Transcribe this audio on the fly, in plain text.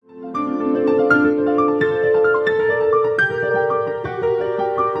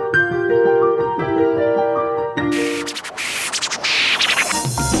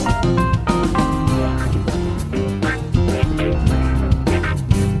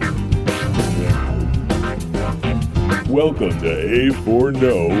Welcome to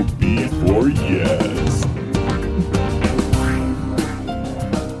A4No, B4Yes.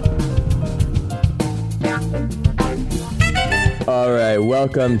 All right,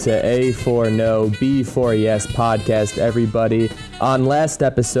 welcome to A4No, B4Yes podcast, everybody. On last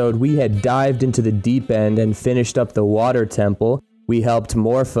episode, we had dived into the deep end and finished up the water temple. We helped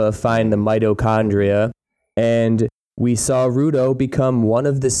Morpha find the mitochondria, and we saw Rudo become one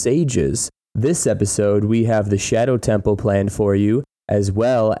of the sages. This episode, we have the Shadow Temple planned for you, as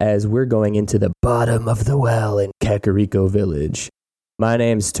well as we're going into the bottom of the well in Kakariko Village. My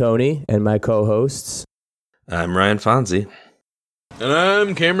name's Tony, and my co-hosts. I'm Ryan Fonzie. And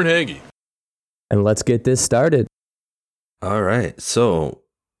I'm Cameron Hagee. And let's get this started. All right, so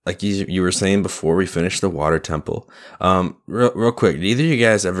like you were saying before we finished the water temple, real quick, did either of you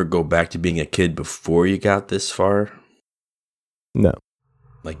guys ever go back to being a kid before you got this far? No.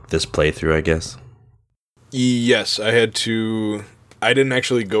 Like this playthrough, I guess? Yes, I didn't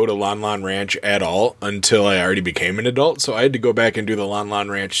actually go to Lon Lon Ranch at all until I already became an adult, so I had to go back and do the Lon Lon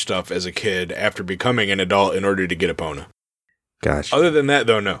Ranch stuff as a kid after becoming an adult in order to get Epona. Gotcha. Other than that,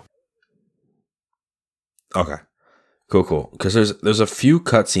 though, no. Okay. Cool. Because there's a few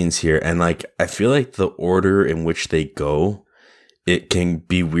cutscenes here, and like I feel like the order in which they go, it can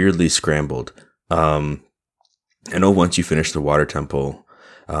be weirdly scrambled. I know once you finish the water temple,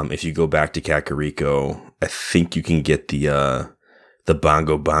 if you go back to Kakariko, I think you can get the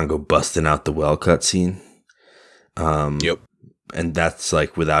bongo busting out the well cutscene. Yep. And that's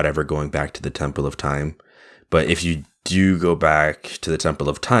like without ever going back to the Temple of Time. But if you do go back to the Temple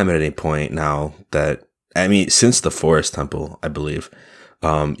of Time at any point now that, I mean, since the Forest Temple, I believe,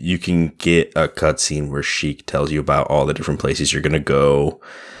 you can get a cutscene where Sheik tells you about all the different places you're going to go.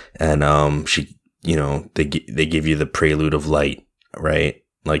 And she, they give you the Prelude of Light, right?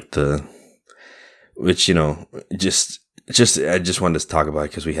 Like which, I just wanted to talk about it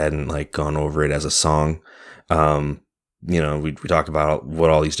because we hadn't like gone over it as a song. We talk about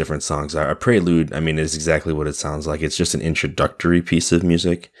what all these different songs are. A prelude, I mean, is exactly what it sounds like. It's just an introductory piece of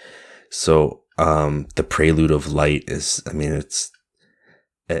music. So, the Prelude of Light is, I mean,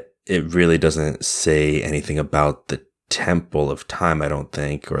 it really doesn't say anything about the Temple of Time, I don't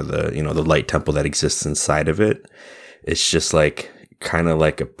think, or the light temple that exists inside of it. It's just like, kind of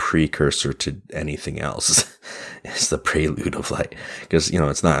like a precursor to anything else. It's the Prelude of Light, because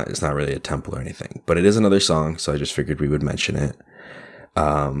it's not really a temple or anything, but it is another song, so I just figured we would mention it.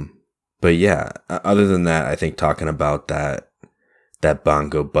 But yeah, other than that, I think talking about that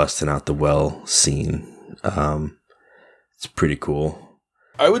bongo busting out the well scene, it's pretty cool.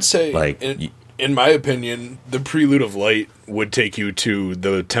 I would say, like, in my opinion, the Prelude of Light would take you to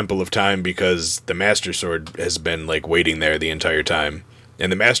the Temple of Time because the Master Sword has been like waiting there the entire time.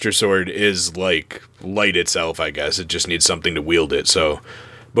 And the Master Sword is like light itself, I guess. It just needs something to wield it. So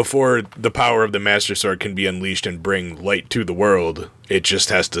before the power of the Master Sword can be unleashed and bring light to the world, it just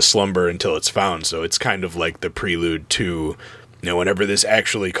has to slumber until it's found. So it's kind of like the prelude to, whenever this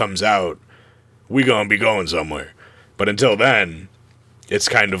actually comes out, we gonna be going somewhere. But until then, it's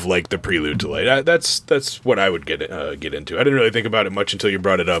kind of like the prelude to light. That's what I would get into. I didn't really think about it much until you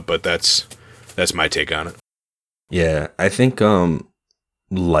brought it up, but that's my take on it. Yeah, I think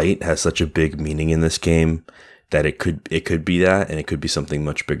light has such a big meaning in this game that it could be that, and it could be something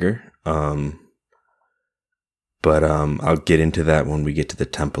much bigger. But I'll get into that when we get to the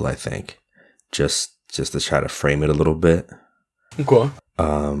temple, I think, just to try to frame it a little bit. Okay.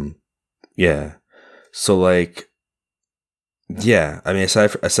 Yeah. So like, yeah, I mean,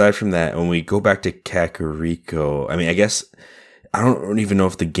 aside from that, when we go back to Kakariko, I mean, I guess I don't even know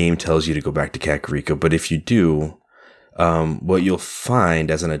if the game tells you to go back to Kakariko, but if you do, what you'll find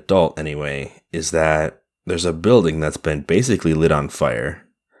as an adult anyway is that there's a building that's been basically lit on fire,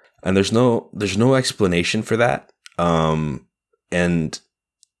 and there's no explanation for that. And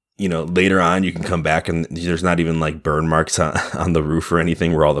later on you can come back and there's not even like burn marks on the roof or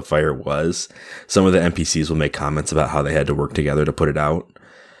anything where all the fire was. Some of the NPCs will make comments about how they had to work together to put it out.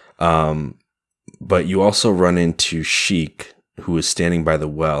 But you also run into Sheik, who is standing by the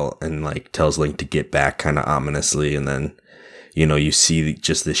well and like tells Link to get back kind of ominously. And then, you see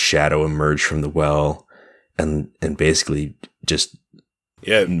just this shadow emerge from the well and basically just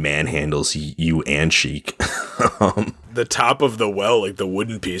manhandles you and Sheik. The top of the well, like the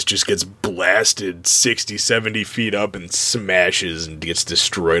wooden piece, just gets blasted 60, 70 feet up and smashes and gets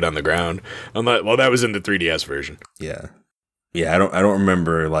destroyed on the ground. That was in the 3DS version. Yeah. Yeah, I don't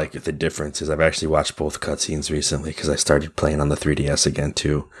remember like the differences. I've actually watched both cutscenes recently because I started playing on the 3DS again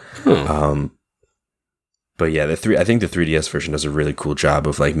too. But yeah, I think the 3DS version does a really cool job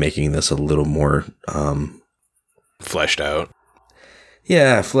of like making this a little more fleshed out.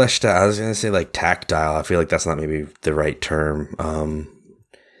 Yeah, fleshed out. I was gonna say like tactile. I feel like that's not maybe the right term.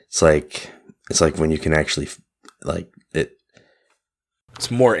 It's like when you can actually like it.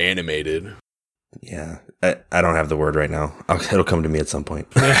 It's more animated. Yeah, I don't have the word right now. It'll come to me at some point.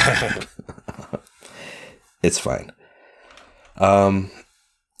 It's fine.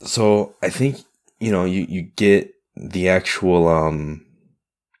 So I think you get the actual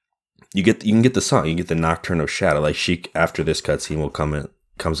you can get the song, you get the Nocturne of Shadow. Like Sheik after this cutscene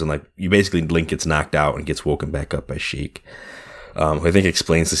comes in like you basically Link gets knocked out and gets woken back up by Sheik. Who I think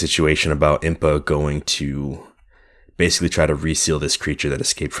explains the situation about Impa going to basically try to reseal this creature that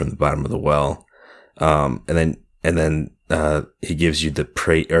escaped from the bottom of the well. And then he gives you the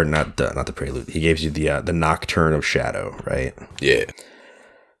not the prelude. He gives you the Nocturne of Shadow, right? Yeah.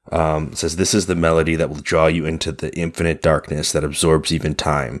 It says, "This is the melody that will draw you into the infinite darkness that absorbs even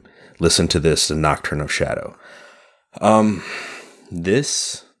time. Listen to this, the Nocturne of Shadow."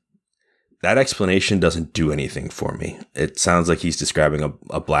 That explanation doesn't do anything for me. It sounds like he's describing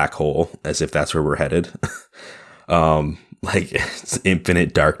a black hole, as if that's where we're headed. Like it's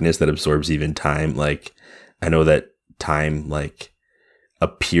infinite darkness that absorbs even time. Like I know that time like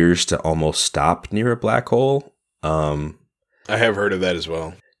appears to almost stop near a black hole. I have heard of that as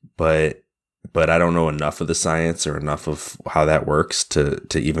well. But I don't know enough of the science or enough of how that works to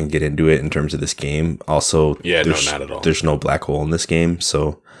even get into it in terms of this game. Also, no, not at all. There's no black hole in this game,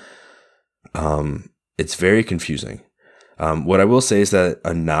 so it's very confusing. What I will say is that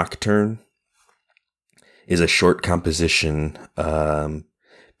a nocturne is a short composition.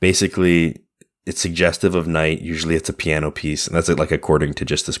 Basically, it's suggestive of night. Usually, it's a piano piece, and that's like according to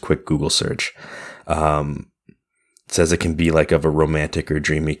just this quick Google search. It says it can be like of a romantic or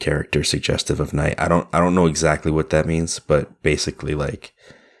dreamy character suggestive of night. I don't know exactly what that means, but basically like,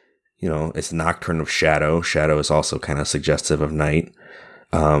 it's Nocturne of Shadow. Shadow is also kind of suggestive of night.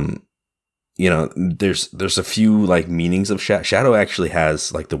 There's a few like meanings of shadow. Shadow actually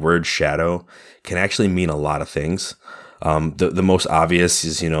has like the word shadow can actually mean a lot of things. The most obvious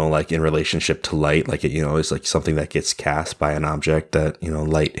is, like in relationship to light, like it, is like something that gets cast by an object that,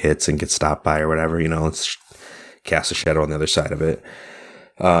 light hits and gets stopped by or whatever, it's cast a shadow on the other side of it.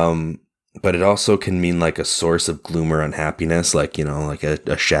 But it also can mean like a source of gloom or unhappiness, like, like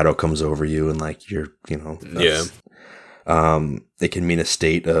a shadow comes over you and like you're, yeah. It can mean a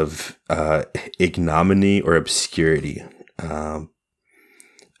state of ignominy or obscurity. And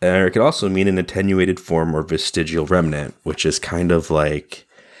it could also mean an attenuated form or vestigial remnant, which is kind of like,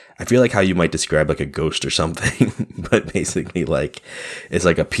 I feel like how you might describe like a ghost or something, but basically like it's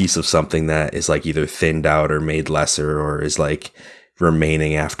like a piece of something that is like either thinned out or made lesser or is like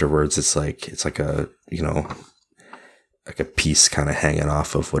remaining afterwards. It's like a, like a piece kind of hanging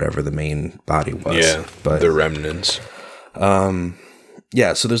off of whatever the main body was. Yeah, but the remnants.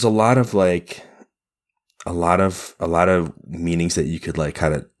 Yeah, so there's a lot of meanings that you could like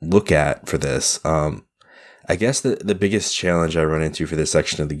kind of look at for this. I guess the biggest challenge I run into for this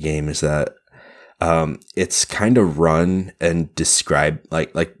section of the game is that it's kind of run and described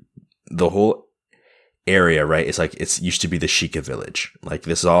like the whole area, right? It's like it's used to be the Sheikah village. Like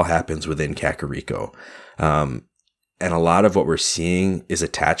this all happens within Kakariko. And a lot of what we're seeing is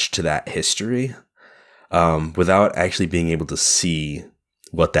attached to that history without actually being able to see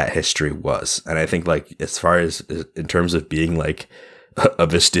what that history was. And I think like as far as in terms of being like a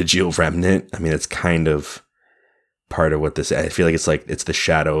vestigial remnant, I mean, it's kind of part of what this, I feel like it's the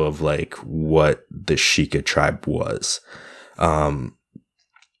shadow of like what the Sheikah tribe was. And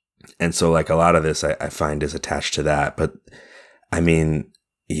so like a lot of this I find is attached to that, but I mean,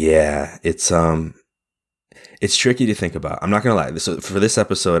 yeah, it's tricky to think about. I'm not going to lie. So for this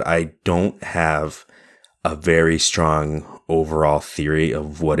episode, I don't have a very strong overall theory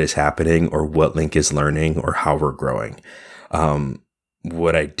of what is happening or what Link is learning or how we're growing.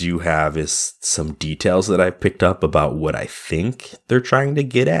 What I do have is some details that I've picked up about what I think they're trying to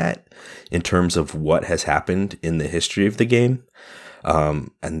get at in terms of what has happened in the history of the game.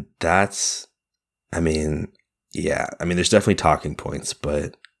 And that's, there's definitely talking points,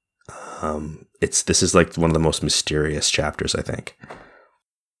 but this is like one of the most mysterious chapters, I think.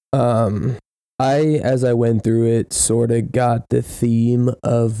 As I went through it, sort of got the theme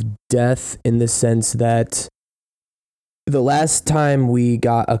of death in the sense that the last time we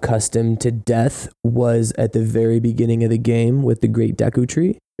got accustomed to death was at the very beginning of the game with the Great Deku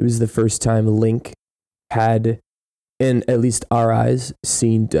Tree. It was the first time Link had, in at least our eyes,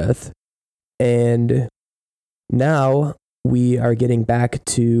 seen death. And now we are getting back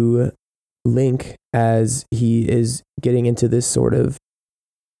to Link as he is getting into this sort of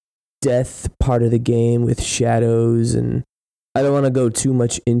death part of the game with shadows, and I don't want to go too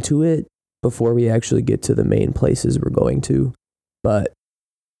much into it before we actually get to the main places we're going to, but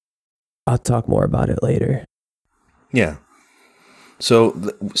I'll talk more about it later. Yeah.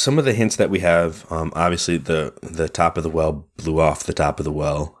 So some of the hints that we have, obviously the top of the well blew off the top of the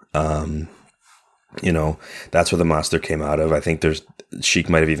well. You know, that's where the monster came out of. I think Sheik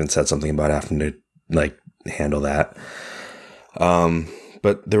might have even said something about having to like handle that.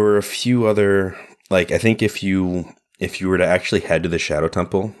 But there were a few other, like, I think if you were to actually head to the Shadow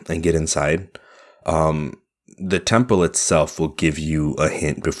Temple and get inside, the temple itself will give you a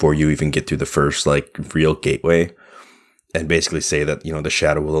hint before you even get through the first like real gateway, and basically say that, you know, the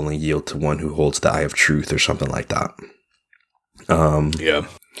shadow will only yield to one who holds the Eye of Truth or something like that. Yeah.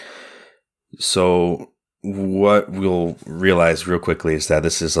 So what we'll realize real quickly is that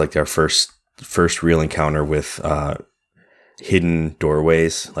this is like our first real encounter with hidden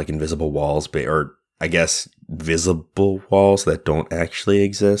doorways, like invisible walls, or I guess visible walls that don't actually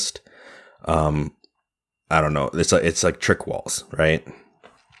exist. I don't know. It's like trick walls, right?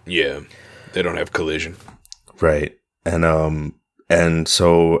 Yeah. They don't have collision. Right. And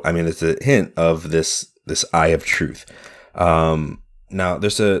so, I mean, it's a hint of this Eye of Truth. Now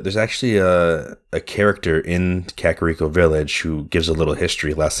there's actually a character in Kakariko Village who gives a little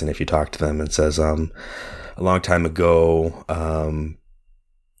history lesson if you talk to them, and says, a long time ago,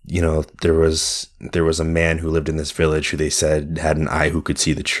 you know, there was a man who lived in this village who they said had an eye who could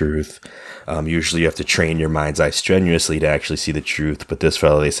see the truth. Usually you have to train your mind's eye strenuously to actually see the truth, but this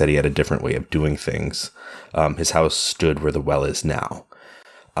fellow, they said he had a different way of doing things. His house stood where the well is now.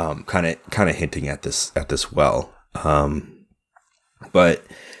 Kind of hinting at this well. But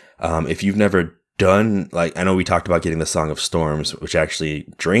if you've never done, like, I know we talked about getting the Song of Storms, which actually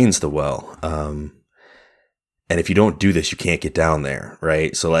drains the well. And if you don't do this, you can't get down there,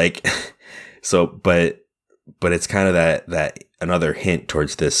 right? So like, but it's kind of that another hint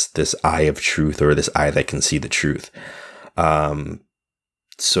towards this Eye of Truth, or this eye that can see the truth.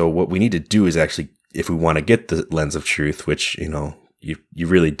 So what we need to do is actually, if we want to get the Lens of Truth, which, you know, you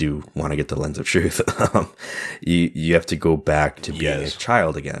really do want to get the Lens of Truth, you have to go back to being a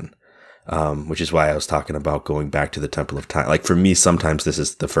child again. Which is why I was talking about going back to the Temple of Time. Like, for me, sometimes this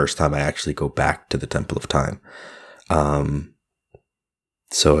is the first time I actually go back to the Temple of Time.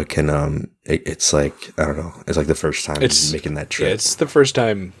 So it can, it's like, I don't know, it's like the first time making that trip. Yeah, it's the first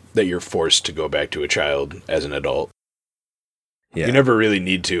time that you're forced to go back to a child as an adult. Yeah. You never really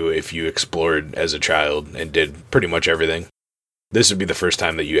need to if you explored as a child and did pretty much everything. This would be the first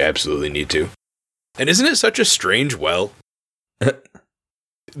time that you absolutely need to. And isn't it such a strange well?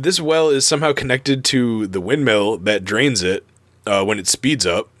 This well is somehow connected to the windmill that drains it when it speeds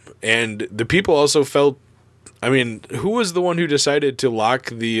up. And the people also felt, I mean, who was the one who decided to lock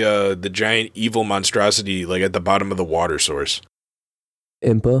the giant evil monstrosity like at the bottom of the water source?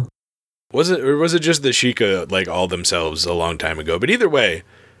 Impa? Was it just the Sheikah, like, all themselves a long time ago? But either way,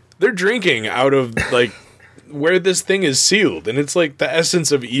 they're drinking out of, like, where this thing is sealed. And it's like the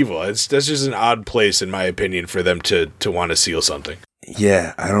essence of evil. That's just an odd place, in my opinion, for them to want to seal something.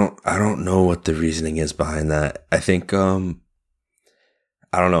 Yeah, I don't know what the reasoning is behind that. I think, I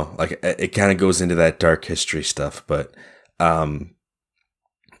don't know, like, it kind of goes into that dark history stuff, but,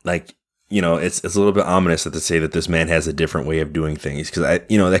 like, you know, it's a little bit ominous to say that this man has a different way of doing things, because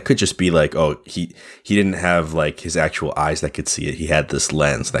that could just be like, oh, he didn't have like his actual eyes that could see it. He had this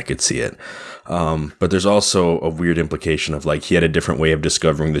lens that could see it. But there's also a weird implication of like he had a different way of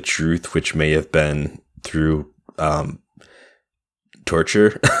discovering the truth, which may have been through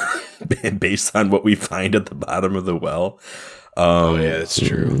torture, based on what we find at the bottom of the well. Oh yeah, that's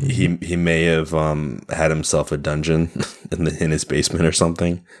true. He may have had himself a dungeon in his basement or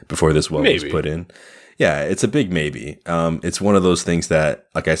something before this well was put in. Yeah, it's a big maybe. It's one of those things that,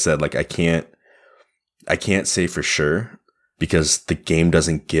 like I said, like I can't say for sure because the game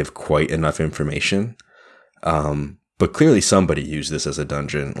doesn't give quite enough information. But clearly somebody used this as a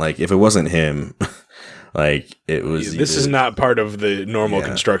dungeon. Like if it wasn't him, like it was. This is not part of the normal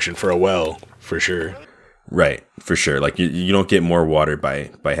construction for a well, for sure. Right, for sure. Like you don't get more water by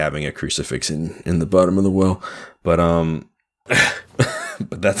having a crucifix in the bottom of the well, but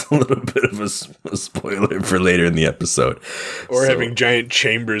but that's a little bit of a spoiler for later in the episode. Or having giant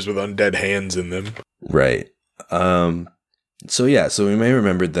chambers with undead hands in them. Right. So we may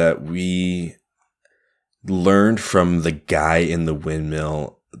remember that we learned from the guy in the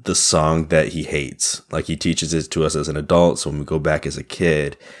windmill the song that he hates. Like he teaches it to us as an adult, so when we go back as a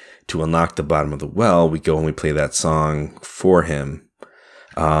kid to unlock the bottom of the well, we go and we play that song for him.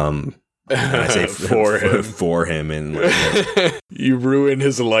 And And I say for him, and you ruin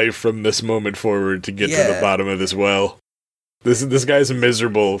his life from this moment forward to get to the bottom of this well. This guy's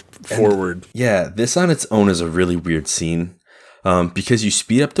miserable forward. And, this on its own is a really weird scene, because you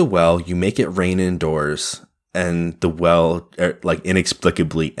speed up the well, you make it rain indoors, and the well like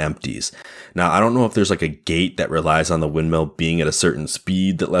inexplicably empties. Now I don't know if there's like a gate that relies on the windmill being at a certain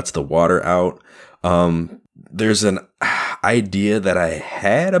speed that lets the water out. There's an idea that I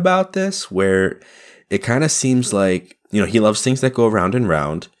had about this where it kind of seems like, he loves things that go round and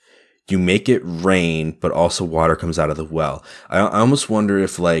round. You make it rain, but also water comes out of the well. I almost wonder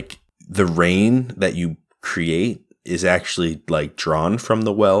if like the rain that you create is actually like drawn from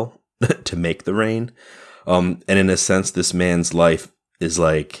the well to make the rain. And in a sense, this man's life is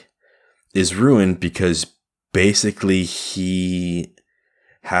ruined because basically he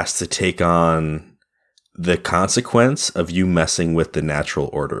has to take on the consequence of you messing with the natural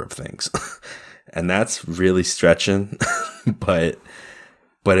order of things. And that's really stretching, but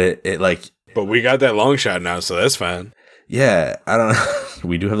we got that long shot now, so that's fine. Yeah, I don't know.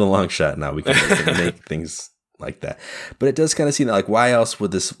 We do have the long shot now. We can make things like that. But it does kind of seem like, why else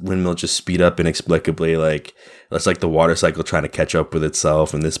would this windmill just speed up inexplicably? Like, that's like the water cycle trying to catch up with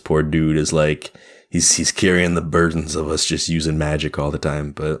itself. And this poor dude is like, he's carrying the burdens of us just using magic all the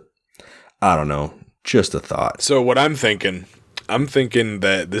time. But I don't know. Just a thought. So what I'm thinking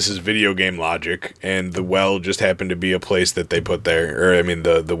that this is video game logic, and the well just happened to be a place that they put there,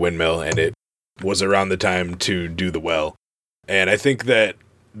 the windmill, and it was around the time to do the well. And I think that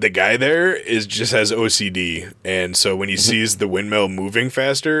the guy there just has OCD, and so when he sees the windmill moving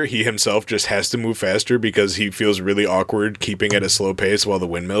faster, he himself just has to move faster because he feels really awkward keeping at a slow pace while the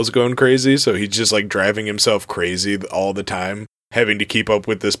windmill's going crazy, so he's just like driving himself crazy all the time, having to keep up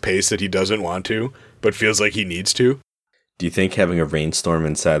with this pace that he doesn't want to, but feels like he needs to. Do you think having a rainstorm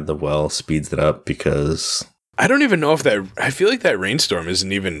inside the well speeds it up? Because I don't even know I feel like that rainstorm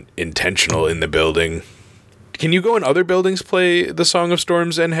isn't even intentional in the building. Can you go in other buildings, play the Song of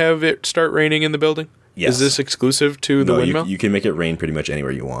Storms, and have it start raining in the building? Yes. Is this exclusive to the windmill? You can make it rain pretty much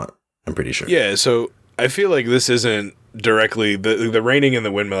anywhere you want, I'm pretty sure. Yeah, so I feel like this isn't directly, the raining in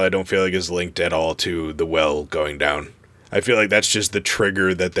the windmill I don't feel like is linked at all to the well going down. I feel like that's just the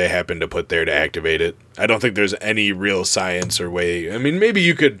trigger that they happen to put there to activate it. I don't think there's any real science or way. I mean, maybe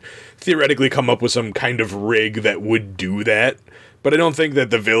you could theoretically come up with some kind of rig that would do that, but I don't think that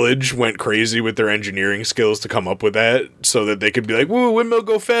the village went crazy with their engineering skills to come up with that so that they could be like, woo, windmill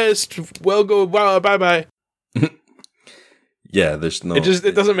go fast, well go, wow, bye-bye. Yeah, there's no... It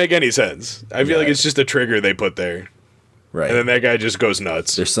doesn't make any sense. I feel like it's just a trigger they put there. Right. And then that guy just goes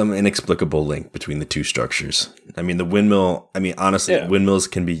nuts. There's some inexplicable link between the two structures. I mean, the windmill, honestly, windmills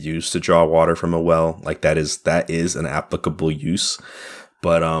can be used to draw water from a well. Like that is an applicable use.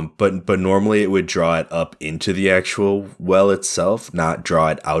 But normally it would draw it up into the actual well itself, not draw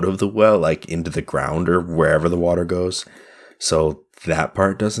it out of the well, like into the ground or wherever the water goes. So that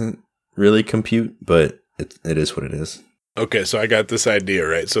part doesn't really compute, but it is what it is. Okay, so I got this idea,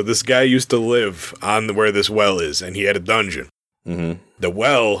 right? So this guy used to live on where this well is, and he had a dungeon. Mm-hmm. The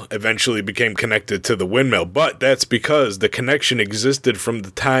well eventually became connected to the windmill, but that's because the connection existed from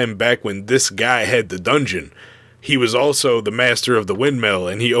the time back when this guy had the dungeon. He was also the master of the windmill,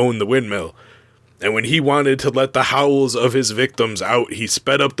 and he owned the windmill. And when he wanted to let the howls of his victims out, he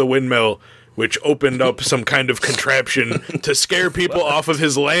sped up the windmill, which opened up some kind of contraption to scare people off of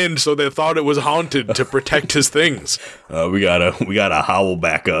his land so they thought it was haunted to protect his things. We gotta howl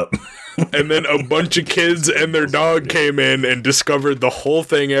back up. And then a bunch of kids and their dog came in and discovered the whole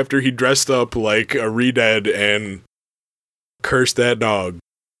thing after he dressed up like a re-dead and cursed that dog.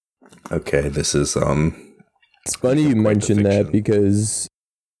 Okay, this is It's funny you mentioned that because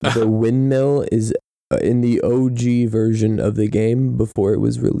the windmill is in the OG version of the game before it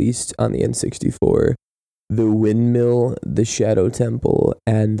was released on the N64. The windmill, the Shadow Temple,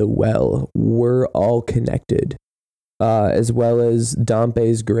 and the well were all connected, as well as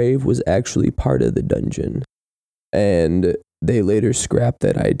Dompe's grave was actually part of the dungeon, and they later scrapped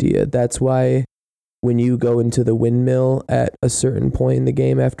that idea. That's why when you go into the windmill at a certain point in the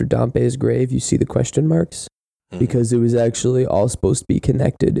game after Dompe's grave, you see the question marks, because it was actually all supposed to be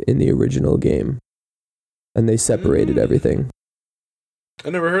connected in the original game, and they separated everything. I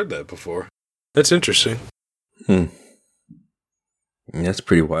never heard that before. That's interesting. That's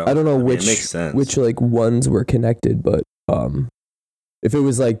pretty wild. I don't know it makes sense. which like ones were connected, but if it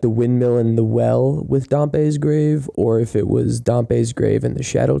was like the windmill and the well with Dompe's grave, or if it was Dompe's grave and the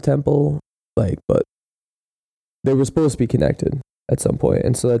Shadow Temple, but they were supposed to be connected at some point,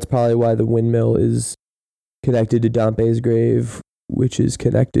 and so that's probably why the windmill is connected to Dompe's grave, which is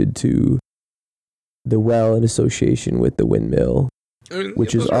connected to the well in association with the windmill,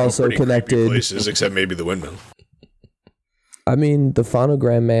 which is also connected. Places, except maybe the windmill. I mean, the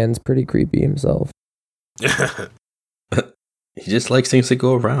phonogram man's pretty creepy himself. He just likes things to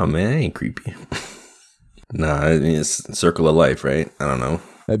go around, man. I ain't creepy. Nah, I mean, it's circle of life, right? I don't know.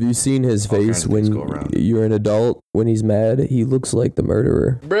 Have you seen his face when you're an adult? When he's mad, he looks like the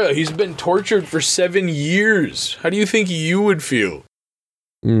murderer. Bruh, he's been tortured for 7 years. How do you think you would feel?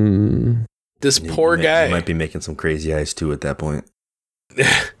 This poor guy. He might be making some crazy eyes, too, at that point.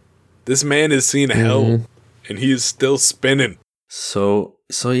 This man has seen hell, and he is still spinning. So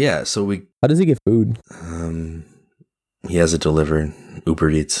we... How does he get food? He has it delivered.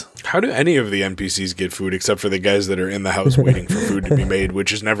 Uber Eats. How do any of the NPCs get food except for the guys that are in the house waiting for food to be made,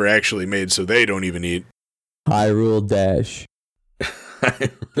 which is never actually made, so they don't even eat? Hyrule Dash.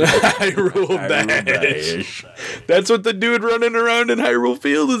 Hyrule Dash. That's what the dude running around in Hyrule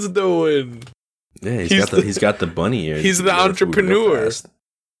Field is doing. Yeah, he's got the bunny ears. He's the entrepreneur.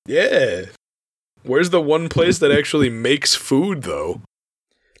 Yeah. Where's the one place that actually makes food, though?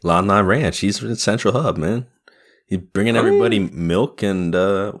 Lana Ranch. He's the central hub, man. He's bringing everybody milk and,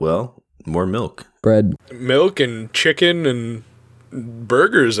 more milk. Bread. Milk and chicken and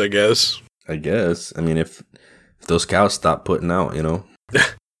burgers, I guess. I mean, if those cows stop putting out, you know.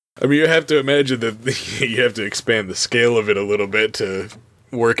 I mean, you have to imagine that you have to expand the scale of it a little bit to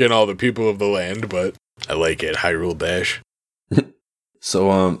work in all the people of the land, but I like it. Hyrule Dash.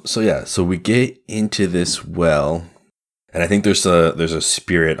 So we get into this well, and I think there's a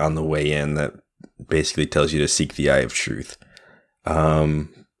spirit on the way in that basically tells you to seek the eye of truth.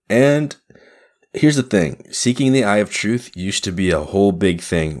 And here's the thing. Seeking the eye of truth used to be a whole big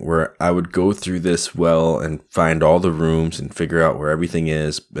thing where I would go through this well and find all the rooms and figure out where everything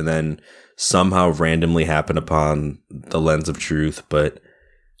is, and then somehow randomly happen upon the lens of truth. But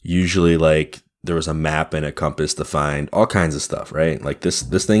usually, like, there was a map and a compass to find all kinds of stuff, right? Like this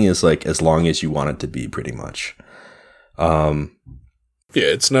thing is like as long as you want it to be, pretty much. Yeah,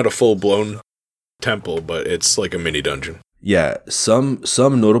 it's not a full-blown temple, but it's like a mini dungeon. Yeah, some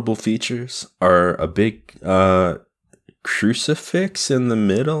notable features are a big crucifix in the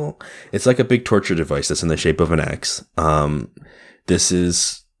middle. It's like a big torture device that's in the shape of an X. This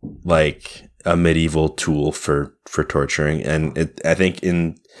is like a medieval tool for torturing, and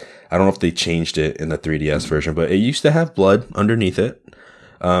I don't know if they changed it in the 3DS version, but it used to have blood underneath it.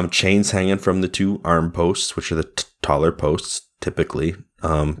 Chains hanging from the two arm posts, which are the taller posts typically,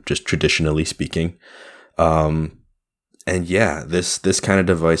 just traditionally speaking. And yeah, this kind of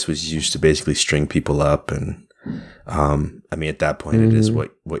device was used to basically string people up, and I mean, at that point, it is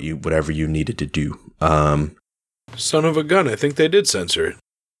whatever you needed to do. Son of a gun! I think they did censor it.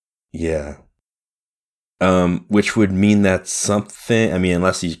 Yeah. Which would mean that something, I mean,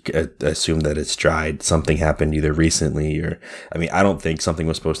 unless you assume that it's dried, something happened either recently or, I mean, I don't think something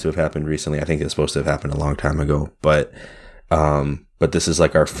was supposed to have happened recently. I think it's supposed to have happened a long time ago, but this is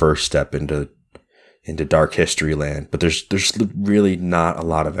like our first step into dark history land. But there's really not a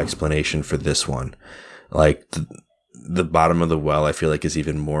lot of explanation for this one. Like the bottom of the well, I feel like is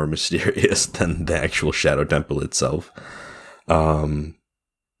even more mysterious than the actual Shadow Temple itself.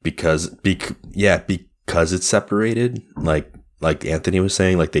 Because it's separated, like Anthony was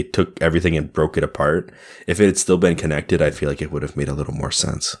saying, like they took everything and broke it apart. If it had still been connected, I feel like it would have made a little more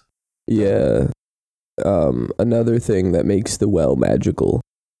sense. Yeah. Another thing that makes the well magical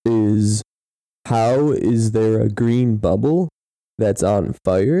is, how is there a green bubble that's on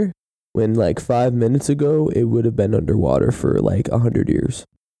fire when like 5 minutes ago it would have been underwater for like 100 years?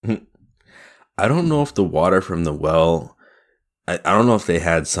 I don't know if the water from the well, I don't know if they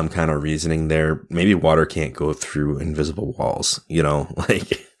had some kind of reasoning there. Maybe water can't go through invisible walls, you know,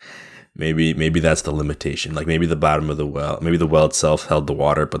 like maybe that's the limitation. Like maybe the bottom of the well, maybe the well itself held the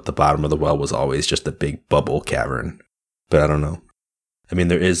water, but the bottom of the well was always just a big bubble cavern. But I don't know. I mean,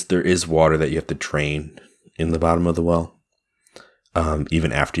 there is water that you have to drain in the bottom of the well.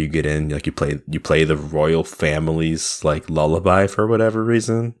 Even after you get in, like you play the royal family's like lullaby for whatever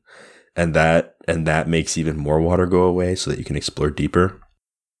reason. And that makes even more water go away so that you can explore deeper.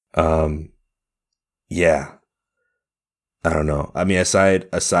 Yeah. I don't know. I mean,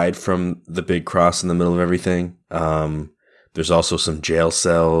 aside from the big cross in the middle of everything, there's also some jail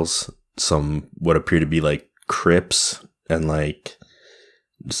cells, some what appear to be like crypts, and like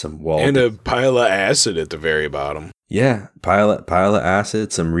some wall and a pile of acid at the very bottom. Yeah, pile of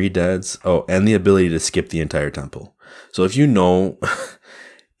acid, some re-deads. Oh, and the ability to skip the entire temple. So if you know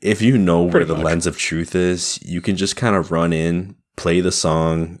where the lens of truth is, you can just kind of run in, play the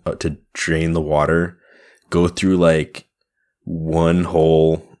song to drain the water, go through like one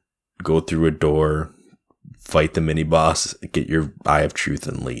hole, go through a door, fight the mini boss, get your Eye of Truth,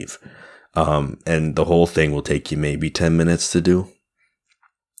 and leave. And the whole thing will take you maybe 10 minutes to do.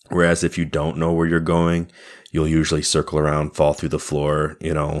 Whereas if you don't know where you're going, you'll usually circle around, fall through the floor,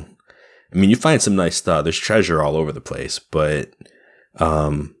 you know. I mean, you find some nice stuff. There's treasure all over the place, but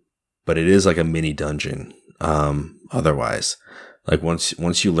it is like a mini dungeon. Otherwise, like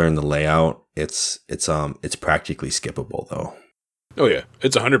once you learn the layout, it's practically skippable though. Oh yeah,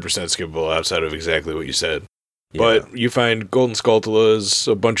 it's 100% skippable outside of exactly what you said. Yeah. But you find golden sculptulas,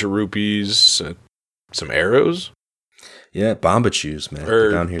 a bunch of rupees, some arrows. Yeah, Bombachus, man.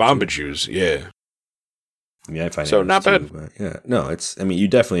 Or down here Bombachus, yeah. Yeah, I find so arrows not bad. Too, but yeah, no, it's. I mean, you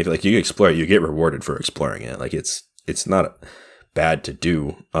definitely like you explore it, you get rewarded for exploring it. Like it's not bad to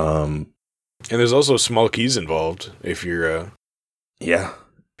do. And there's also small keys involved if you're yeah.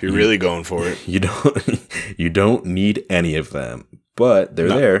 If you're really going for it. You don't need any of them, but they're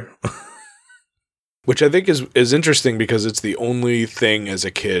there. Which I think is interesting because it's the only thing as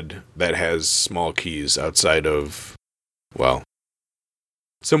a kid that has small keys outside of, well,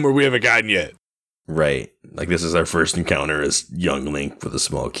 somewhere we haven't gotten yet. Right. Like this is our first encounter as young Link with a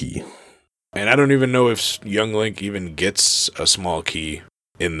small key. And I don't even know if young Link even gets a small key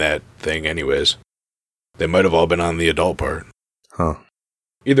in that thing anyways. They might have all been on the adult part. Huh.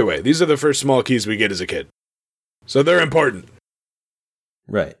 Either way, these are the first small keys we get as a kid. So they're important.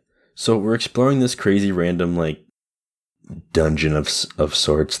 Right. So we're exploring this crazy random like dungeon of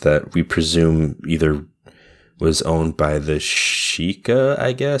sorts that we presume either was owned by the Sheikah,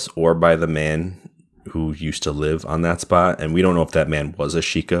 I guess, or by the man who used to live on that spot, and we don't know if that man was a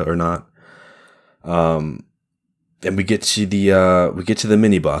Sheikah or not. And we get to the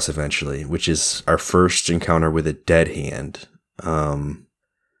mini boss eventually, which is our first encounter with a dead hand.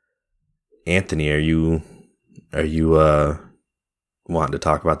 Anthony, are you wanting to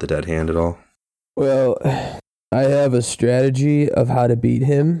talk about the dead hand at all? Well, I have a strategy of how to beat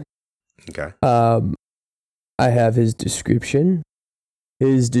him. Okay. I have his description.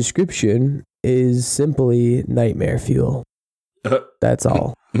 His description is simply nightmare fuel. That's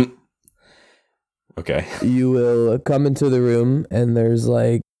all. Okay. You will come into the room and there's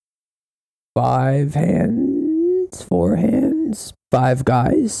like 4 hands, 5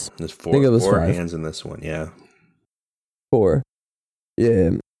 guys. There's I think it was 4 5. hands in this one, yeah. 4.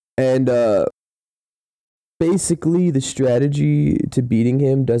 Yeah. And basically the strategy to beating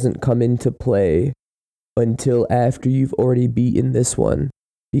him doesn't come into play until after you've already beaten this one.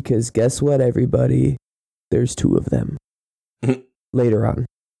 Because guess what, everybody? There's 2 of them later on.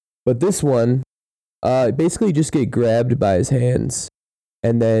 But this one, basically you just get grabbed by his hands.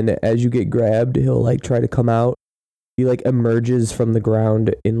 And then as you get grabbed, he'll like try to come out. He like emerges from the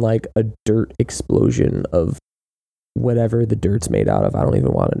ground in like a dirt explosion of whatever the dirt's made out of. I don't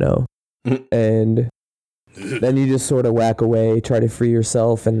even want to know. And then you just sort of whack away, try to free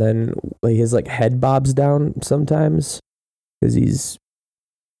yourself, and then like, his like head bobs down sometimes because he's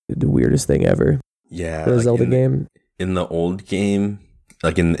the weirdest thing ever. Yeah. For a Zelda game. In the old game,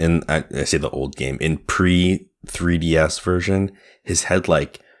 like I say the old game, in pre-3DS version, his head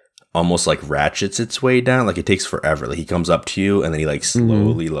like almost like ratchets its way down. Like it takes forever. Like he comes up to you and then he like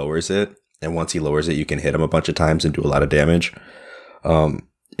slowly lowers it. And once he lowers it, you can hit him a bunch of times and do a lot of damage.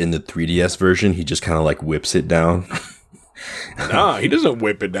 In the 3DS version, he just kind of like whips it down. Nah, he doesn't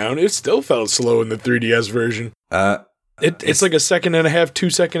whip it down. It still felt slow in the 3DS version. It's like a 1.5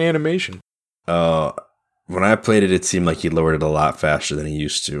 2-second animation. When I played it, it seemed like he lowered it a lot faster than he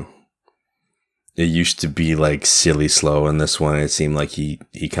used to. It used to be like silly slow. In this one, it seemed like he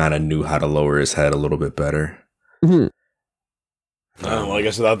kind of knew how to lower his head a little bit better. Mm-hmm. Well, I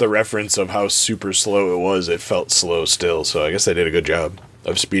guess without the reference of how super slow it was, it felt slow still. So I guess they did a good job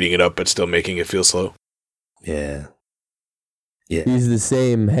of speeding it up, but still making it feel slow. Yeah. Yeah. He's the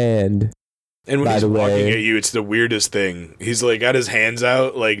same hand. And when By he's the walking way, at you, it's the weirdest thing. He's like got his hands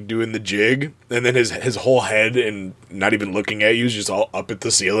out, like doing the jig, and then his whole head and not even looking at you is just all up at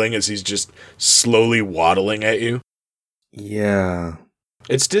the ceiling as he's just slowly waddling at you. Yeah.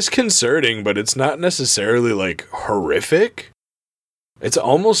 It's disconcerting, but it's not necessarily like horrific. It's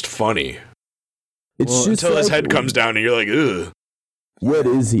almost funny. It's just until his like, head comes down and you're like, ugh. What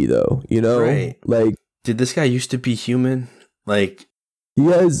is he though? You know, Right. like Did this guy used to be human? Like he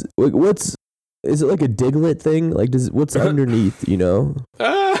has like is it like a Diglett thing? Like what's underneath? You know.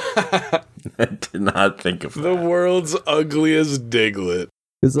 I did not think of The that. world's ugliest Diglett.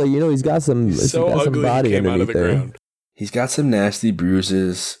 It's like, you know, he's got some Ugly body he came out of underneath the there. ground. He's got some nasty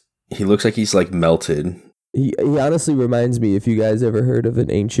bruises. He looks like he's like melted. He honestly reminds me, if you guys ever heard of an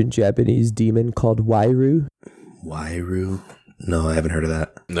ancient Japanese demon called Wairu. Wairu? No, I haven't heard of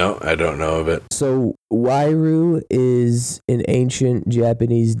that. No, I don't know of it. So Wairu is an ancient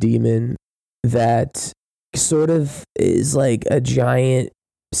Japanese demon that sort of is like a giant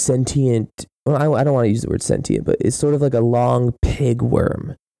sentient. Well, I don't want to use the word sentient, but it's sort of like a long pig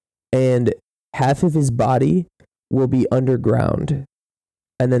worm. And half of his body will be underground.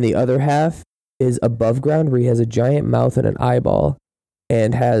 And then the other half is above ground, where he has a giant mouth and an eyeball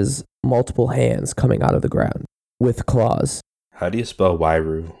and has multiple hands coming out of the ground with claws. How do you spell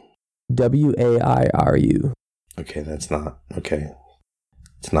Wairu? Wairu. Okay, that's not... Okay.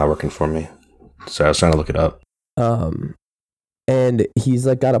 It's not working for me. So I was trying to look it up. And he's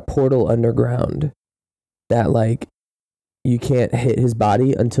like got a portal underground that like you can't hit his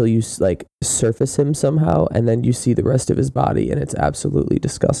body until you like surface him somehow, and then you see the rest of his body, and it's absolutely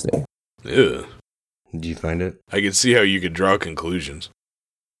disgusting. Ew. Did you find it? I can see how you could draw conclusions.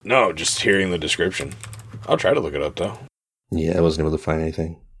 No, just hearing the description. I'll try to look it up, though. Yeah, I wasn't able to find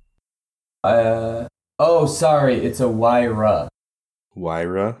anything. Oh, sorry, it's a Waira.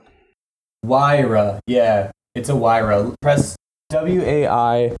 Waira? Waira, yeah, it's a Waira. Press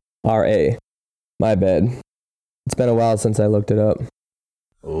Waira. My bad. It's been a while since I looked it up.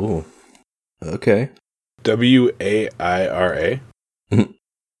 Oh, okay. Waira?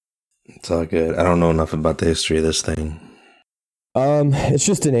 It's all good. I don't know enough about the history of this thing. It's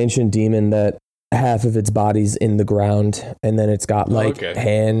just an ancient demon that half of its body's in the ground, and then it's got like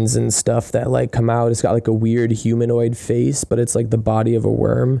hands and stuff that like come out. It's got like a weird humanoid face, but it's like the body of a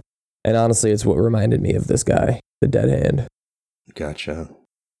worm. And honestly, it's what reminded me of this guy, the Dead Hand. Gotcha.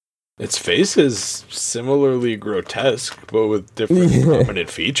 Its face is similarly grotesque, but with different prominent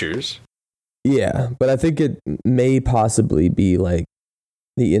features. Yeah, but I think it may possibly be like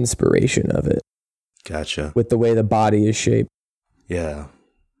the inspiration of it. Gotcha. With the way the body is shaped. Yeah.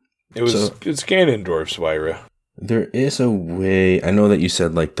 It's Ganondorf's Waira. There is a way. I know that you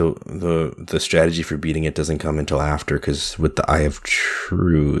said like the strategy for beating it doesn't come until after, because with the Eye of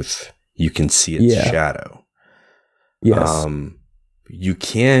Truth, you can see its shadow. Yes. You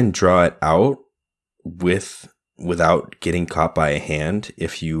can draw it out without getting caught by a hand.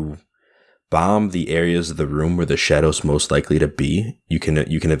 If you bomb the areas of the room where the shadow's most likely to be, you can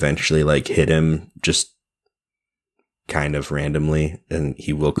eventually like hit him just kind of randomly, and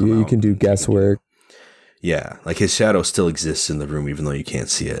he will come out. You can do guesswork. Yeah, like his shadow still exists in the room even though you can't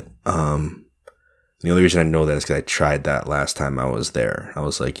see it. The only reason I know that is because I tried that last time I was there. I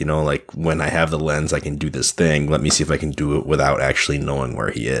was like, like when I have the lens, I can do this thing. Let me see if I can do it without actually knowing where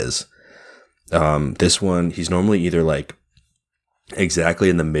he is. This one, he's normally either like exactly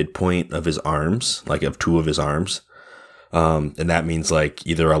in the midpoint of his arms, like of two of his arms. And that means like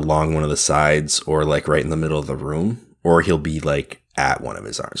either along one of the sides or like right in the middle of the room, or he'll be like at one of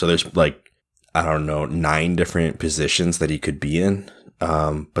his arms. So there's like, I don't know, 9 different positions that he could be in.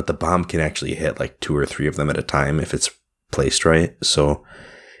 But the bomb can actually hit like 2 or 3 of them at a time if it's placed right. So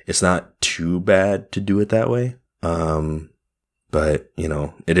it's not too bad to do it that way. But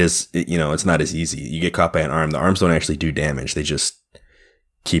it's not as easy. You get caught by an arm. The arms don't actually do damage. They just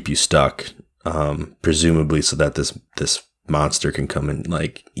keep you stuck. Presumably so that this monster can come and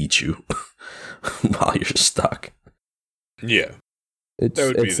like eat you while you're stuck. Yeah. That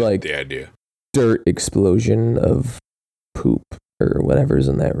would be like the idea. Dirt explosion of poop or whatever's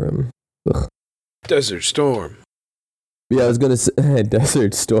in that room. Ugh. Desert Storm. Yeah, I was gonna say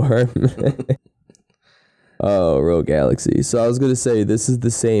Desert Storm. Oh, Rogue Galaxy. So I was gonna say this is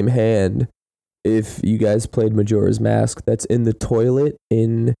the same hand. If you guys played Majora's Mask, that's in the toilet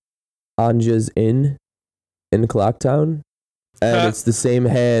in Anja's Inn in Clocktown, and it's the same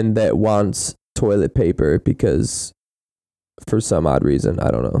hand that wants toilet paper because for some odd reason,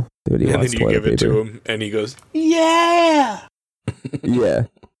 I don't know. Dude, and then you give it to him, and he goes, "Yeah." Yeah,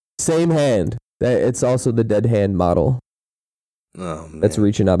 same hand. It's also the Dead Hand model. Oh man, that's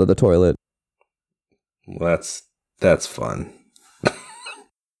reaching out of the toilet. Well, that's fun.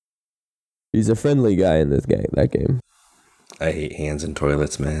 He's a friendly guy in that game. I hate hands in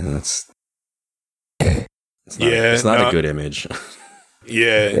toilets, man. It's not a good image.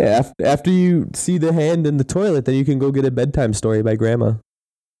 Yeah. After you see the hand in the toilet, then you can go get a bedtime story by Grandma.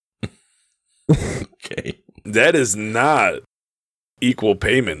 Okay. That is not equal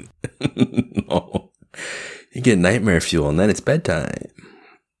payment. No. You get nightmare fuel and then it's bedtime.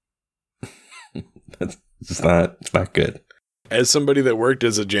 It's not good. As somebody that worked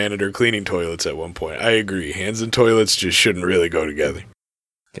as a janitor cleaning toilets at one point, I agree. Hands and toilets just shouldn't really go together.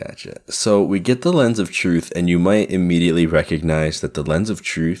 Gotcha. So we get the Lens of Truth, and you might immediately recognize that the Lens of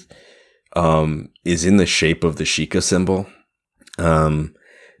Truth is in the shape of the Sheikah symbol.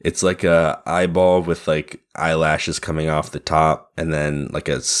 It's like a eyeball with like eyelashes coming off the top, and then like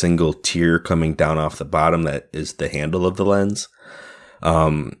a single tear coming down off the bottom that is the handle of the lens.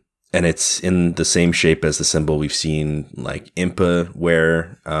 And it's in the same shape as the symbol we've seen like Impa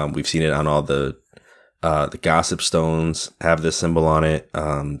wear. We've seen it on all the Gossip Stones have this symbol on it.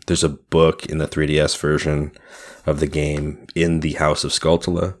 There's a book in the 3DS version of the game in the House of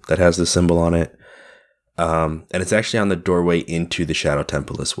Skulltula that has this symbol on it. And it's actually on the doorway into the Shadow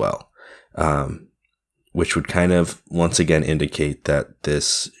Temple as well, which would kind of once again indicate that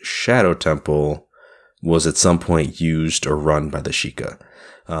this Shadow Temple was at some point used or run by the Sheikah.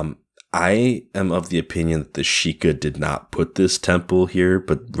 I am of the opinion that the Sheikah did not put this temple here,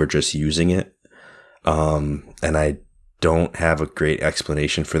 but we're just using it. And I don't have a great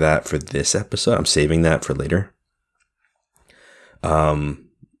explanation for that for this episode. I'm saving that for later.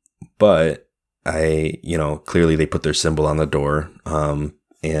 But clearly they put their symbol on the door.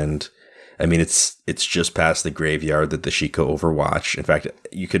 And I mean, it's just past the graveyard that the Sheikah overwatch. In fact,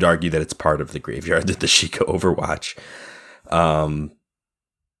 you could argue that it's part of the graveyard that the Sheikah overwatch.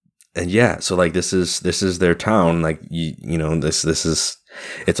 And yeah, so like this is their town. Like this is,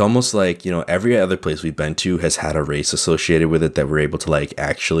 it's almost like, every other place we've been to has had a race associated with it that we're able to like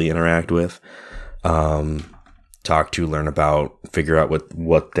actually interact with, talk to, learn about, figure out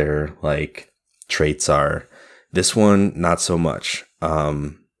what their like traits are. This one, not so much.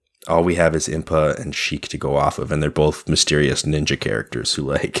 All we have is Impa and Sheik to go off of, and they're both mysterious ninja characters who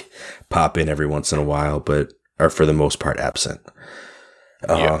like pop in every once in a while, but are for the most part absent.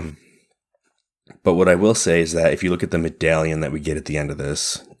 But what I will say is that if you look at the medallion that we get at the end of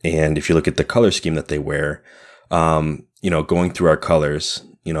this, and if you look at the color scheme that they wear, going through our colors,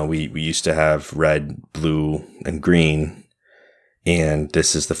 we used to have red, blue, and green, and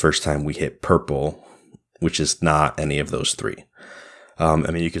this is the first time we hit purple, which is not any of those three.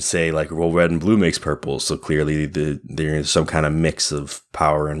 You could say like, well, red and blue makes purple, so clearly there's some kind of mix of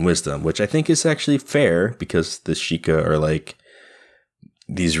power and wisdom, which I think is actually fair because the Sheikah are like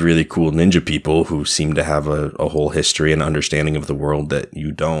these really cool ninja people who seem to have a whole history and understanding of the world that you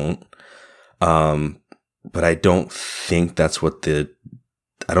don't. But I don't think that's what their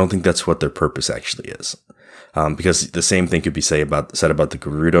purpose actually is. Because the same thing could be said about the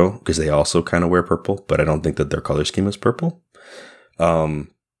Gerudo, because they also kind of wear purple, but I don't think that their color scheme is purple.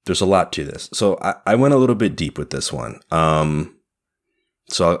 There's a lot to this. So I went a little bit deep with this one.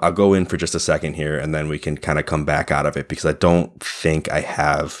 So I'll go in for just a second here, and then we can kind of come back out of it, because I don't think I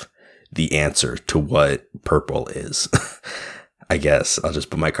have the answer to what purple is. I guess I'll just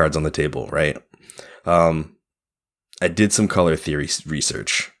put my cards on the table, right? I did some color theory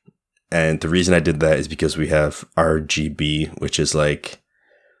research, and the reason I did that is because we have RGB, which is like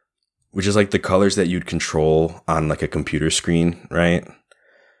the colors that you'd control on like a computer screen, right?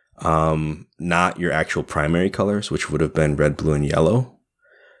 Not your actual primary colors, which would have been red, blue, and yellow.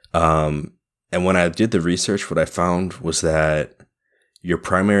 And when I did the research, what I found was that your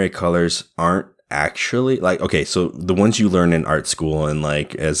primary colors aren't actually like, okay, so the ones you learn in art school and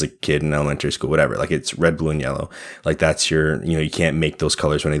like as a kid in elementary school, whatever, like it's red, blue, and yellow. Like that's your, you can't make those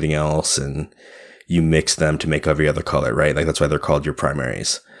colors with anything else, and you mix them to make every other color, right? Like that's why they're called your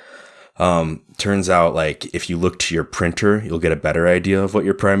primaries. Turns out like if you look to your printer, you'll get a better idea of what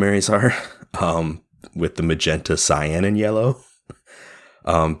your primaries are, with the magenta, cyan, and yellow.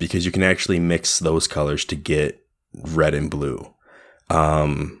 Because you can actually mix those colors to get red and blue,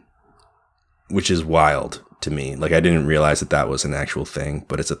 which is wild to me. Like I didn't realize that was an actual thing,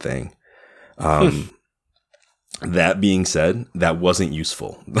 but it's a thing. That being said, that wasn't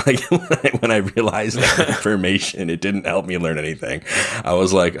useful. Like when I realized that information, it didn't help me learn anything. I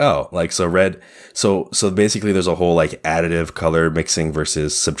was like, oh, like so red. So basically, there's a whole like additive color mixing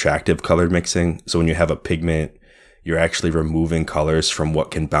versus subtractive color mixing. So when you have a pigment, you're actually removing colors from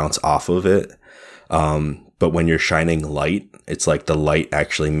what can bounce off of it. But when you're shining light, it's like the light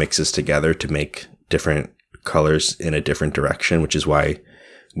actually mixes together to make different colors in a different direction, which is why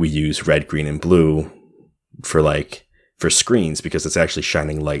we use red, green, and blue for screens, because it's actually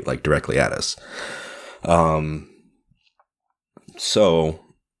shining light like directly at us. So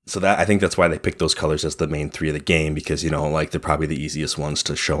that, I think that's why they picked those colors as the main three of the game, because, like they're probably the easiest ones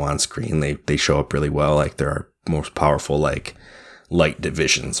to show on screen. They show up really well. Like they're our most powerful, like light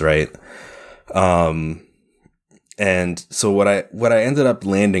divisions, right? And so what I ended up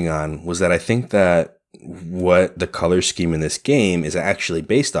landing on was that I think that what the color scheme in this game is actually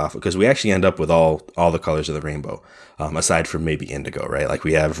based off of, because we actually end up with all the colors of the rainbow, aside from maybe indigo, right? Like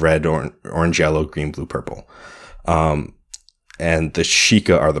we have red, orange, yellow, green, blue, purple. And the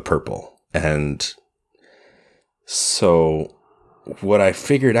Sheikah are the purple. And so what I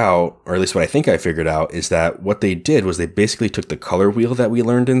figured out, or at least what I think I figured out, is that what they did was they basically took the color wheel that we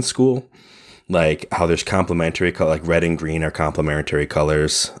learned in school, like how there's complementary color, like red and green are complementary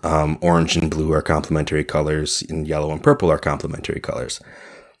colors, orange and blue are complementary colors, and yellow and purple are complementary colors.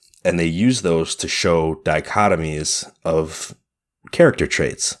 And they use those to show dichotomies of character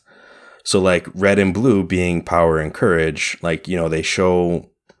traits. So like red and blue being power and courage, like, you know, they show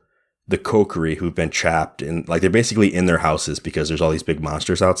the Kokiri who've been trapped in, like, they're basically in their houses because there's all these big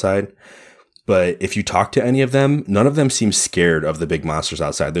monsters outside. But if you talk to any of them, none of them seem scared of the big monsters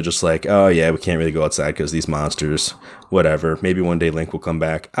outside. They're just like, oh yeah, we can't really go outside because these monsters, whatever. Maybe one day Link will come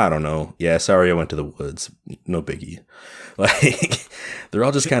back. I don't know. Yeah, sorry, I went to the woods. No biggie. Like, they're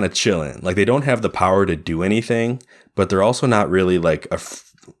all just kind of chilling. Like, they don't have the power to do anything, but they're also not really like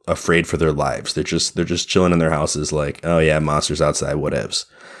afraid for their lives. They're just chilling in their houses. Like, oh yeah, monsters outside, whatevs.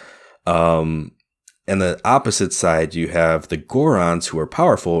 And the opposite side, you have the Gorons who are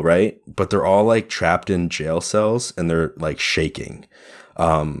powerful, right? But they're all like trapped in jail cells and they're like shaking.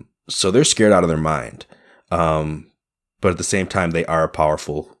 So they're scared out of their mind. But at the same time, they are a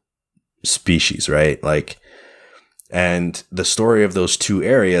powerful species, right? Like, and the story of those two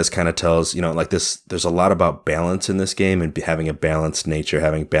areas kind of tells, you know, like this, there's a lot about balance in this game and having a balanced nature,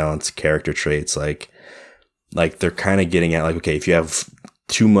 having balanced character traits. Like they're kind of getting at like, okay, if you have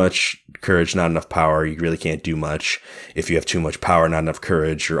too much courage, not enough power, you really can't do much. If you have too much power, not enough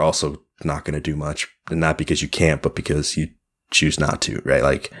courage, you're also not going to do much. And not because you can't, but because you choose not to, right?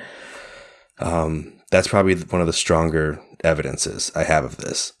 Like, that's probably one of the stronger evidences I have of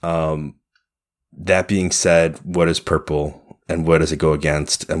this. That being said, what is purple and what does it go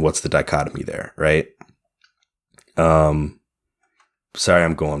against and what's the dichotomy there, right? Sorry,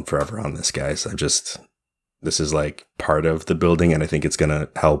 I'm going forever on this, guys. This is like part of the building, and I think it's going to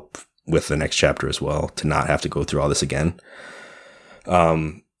help with the next chapter as well to not have to go through all this again.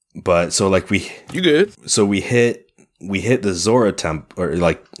 But so like you good? So we hit the Zora temple, or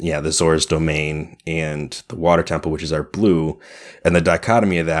like, yeah, the Zora's domain and the water temple, which is our blue, and the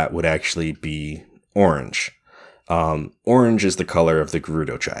dichotomy of that would actually be orange. Orange is the color of the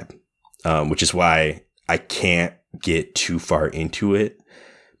Gerudo tribe, which is why I can't get too far into it.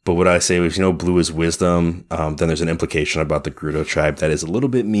 But what I say is, you know, blue is wisdom. Then there's an implication about the Gerudo tribe that is a little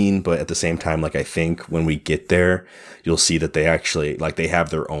bit mean, but at the same time, like, I think when we get there, you'll see that they actually, like, they have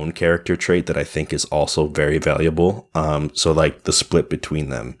their own character trait that I think is also very valuable. So like the split between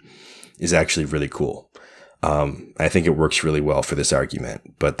them is actually really cool. I think it works really well for this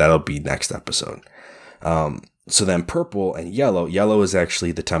argument, but that'll be next episode. So then purple and yellow. Yellow is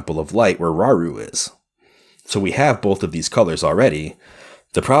actually the Temple of Light where Rauru is. So we have both of these colors already.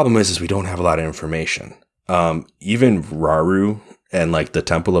 The problem is we don't have a lot of information. Even Rauru and like the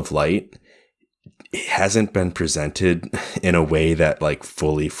Temple of Light, it hasn't been presented in a way that like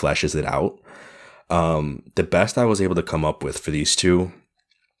fully fleshes it out. The best I was able to come up with for these two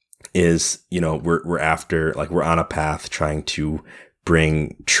is, you know, we're after, like, we're on a path trying to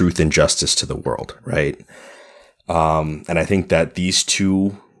bring truth and justice to the world, right? And I think that these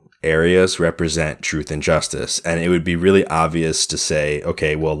two areas represent truth and justice, and it would be really obvious to say,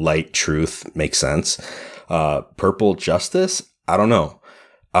 okay, well, light truth makes sense. Purple justice, I don't know,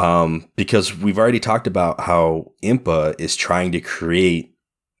 because we've already talked about how Impa is trying to create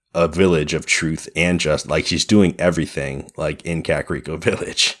a village of truth and just, like, she's doing everything like in Kakariko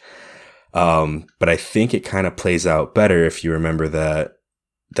Village. But I think it kind of plays out better if you remember that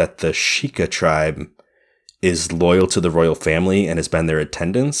the Sheikah tribe is loyal to the royal family and has been their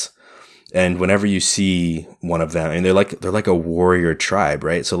attendants. And whenever you see one of them, and they're like a warrior tribe,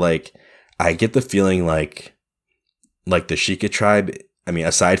 right? So like, I get the feeling like the Sheikah tribe, I mean,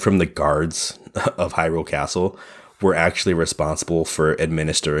 aside from the guards of Hyrule Castle, were actually responsible for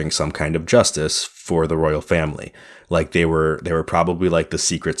administering some kind of justice for the royal family. Like they were probably like the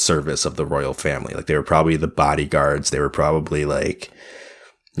secret service of the royal family. Like they were probably the bodyguards. They were probably like,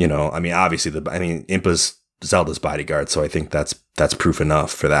 you know, I mean, obviously Impa's Zelda's bodyguard. So I think that's proof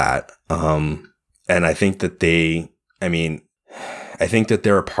enough for that. And I think that I think that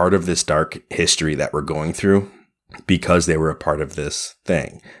they're a part of this dark history that we're going through because they were a part of this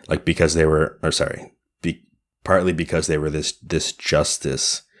thing. Like because they were, partly because they were this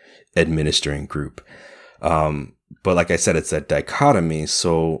justice administering group. But like I said, it's that dichotomy.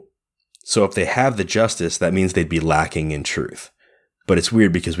 So if they have the justice, that means they'd be lacking in truth. But it's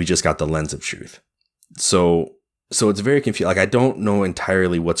weird because we just got the lens of truth. So it's very confusing. Like, I don't know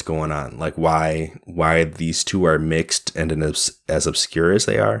entirely what's going on. Like why these two are mixed and as obscure as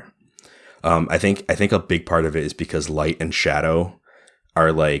they are. I think a big part of it is because light and shadow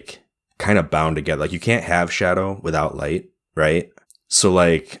are like kind of bound together. Like you can't have shadow without light. right? So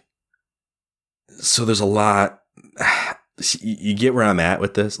like, so there's a lot. You get where I'm at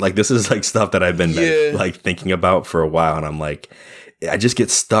with this. Like, this is like stuff that I've been like thinking about for a while, and I'm like, I just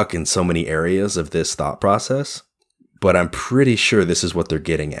get stuck in so many areas of this thought process. But I'm pretty sure this is what they're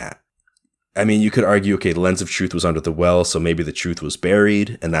getting at. I mean, you could argue, okay, the lens of truth was under the well, so maybe the truth was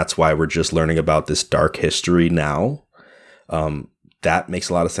buried, and that's why we're just learning about this dark history now. That makes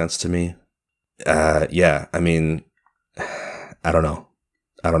a lot of sense to me. Yeah, I mean, I don't know.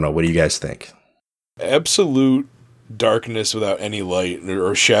 What do you guys think? Absolute darkness without any light,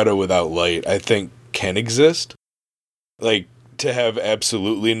 or shadow without light, I think can exist. Like, to have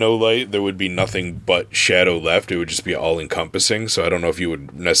absolutely no light, there would be nothing but shadow left. It would just be all-encompassing, so I don't know if you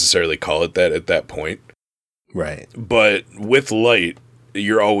would necessarily call it that at that point. Right. But with light,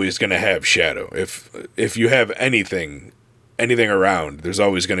 you're always going to have shadow. If you have anything around, there's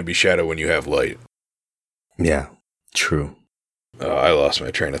always going to be shadow when you have light. Yeah, true. I lost my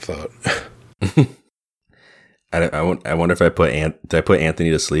train of thought. I wonder if did I put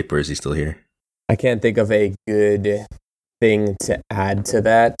Anthony to sleep, or is he still here? I can't think of a good thing to add to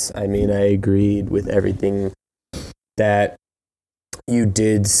that. I mean, I agreed with everything that you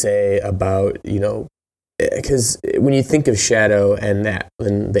did say about, because when you think of shadow and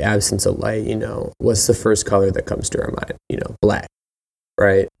the absence of light, what's the first color that comes to our mind? Black,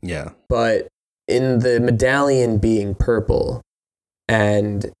 right? Yeah. But in the medallion being purple,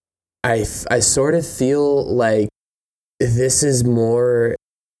 and I sort of feel like this is more,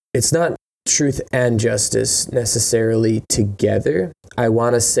 it's not truth and justice necessarily together. I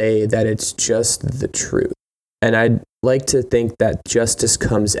want to say that it's just the truth. And I'd like to think that justice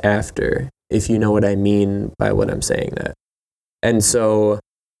comes after, if you know what I mean by what I'm saying that. And so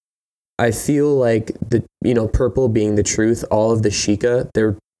I feel like purple being the truth, all of the Sheikah,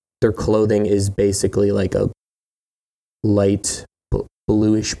 their clothing is basically like a light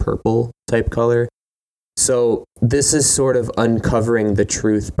bluish purple type color. So this is sort of uncovering the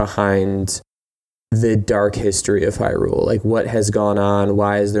truth behind the dark history of Hyrule. Like, what has gone on?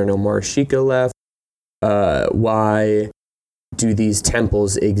 Why is there no more Sheikah left? Why do these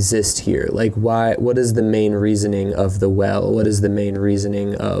temples exist here? Like, what is the main reasoning of the well? What is the main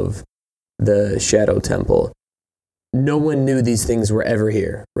reasoning of the Shadow Temple? No one knew these things were ever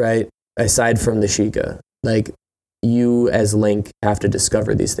here, right? Aside from the Sheikah. Like, you as Link have to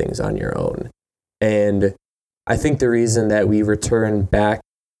discover these things on your own. And I think the reason that we return back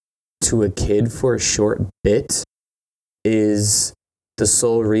to a kid for a short bit is the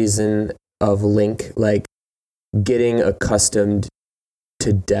sole reason of Link, like, getting accustomed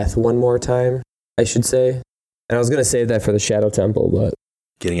to death one more time, I should say. And I was going to save that for the Shadow Temple, but...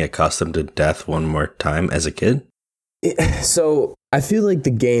 Getting accustomed to death one more time as a kid? So I feel like the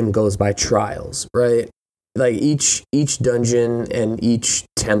game goes by trials, right? Like, each dungeon and each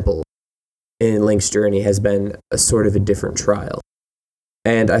temple in Link's journey has been a sort of a different trial.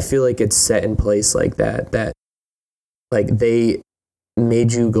 And I feel like it's set in place like that like they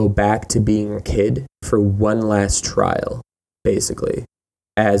made you go back to being a kid for one last trial, basically,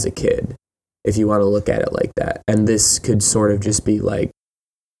 as a kid, if you want to look at it like that. And this could sort of just be like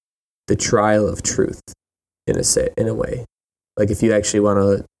the trial of truth in a way. Like, if you actually want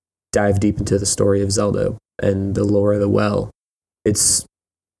to dive deep into the story of Zelda and the lore of the well, it's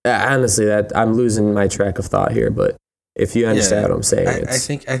honestly that I'm losing my track of thought here, but if you understand what I'm saying, I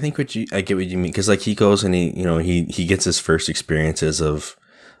think I get what you mean, because like he goes and he gets his first experiences of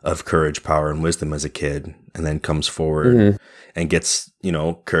courage, power, and wisdom as a kid, and then comes forward and gets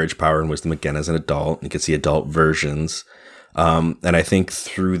courage, power, and wisdom again as an adult, and gets the adult versions. And I think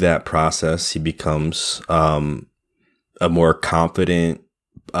through that process, he becomes a more confident,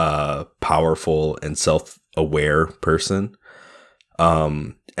 powerful, and self-aware person.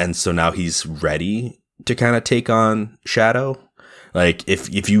 And so now he's ready to kind of take on Shadow. Like, if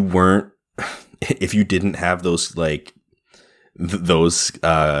you didn't have those, like, those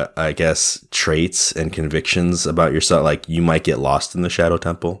I guess traits and convictions about yourself, like, you might get lost in the Shadow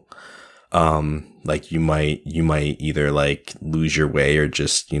Temple. Like, you might either like lose your way or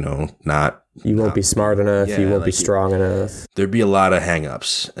just not. You won't be smart enough. You won't be strong enough. There'd be a lot of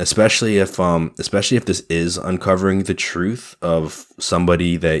hangups, especially if this is uncovering the truth of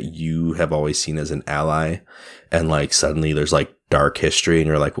somebody that you have always seen as an ally, and like suddenly there's like dark history, and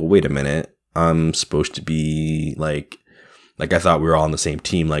you're like, well, wait a minute, I'm supposed to be like I thought we were all on the same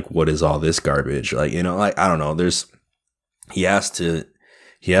team. Like, what is all this garbage? Like, like, I don't know. He has to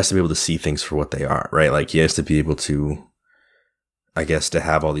be able to see things for what they are, right? Like, he has to be able to, I guess, to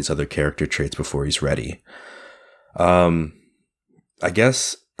have all these other character traits before he's ready. I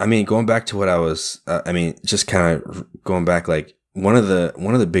guess I mean, going back to what I was, just kind of going back, like one of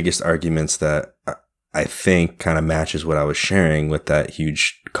the biggest arguments that I think kind of matches what I was sharing with that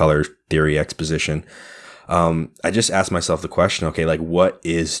huge color theory exposition. I just asked myself the question, okay, like what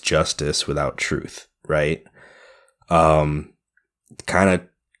is justice without truth, right? Kind of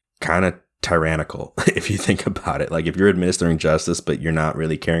tyrannical if you think about it. Like if you're administering justice, but you're not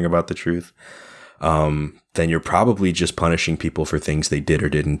really caring about the truth, then you're probably just punishing people for things they did or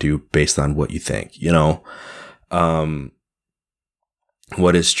didn't do based on what you think, you know?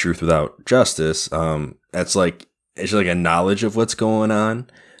 What is truth without justice? It's like a knowledge of what's going on,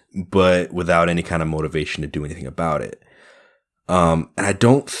 but without any kind of motivation to do anything about it. And I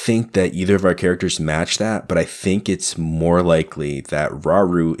don't think that either of our characters match that, but I think it's more likely that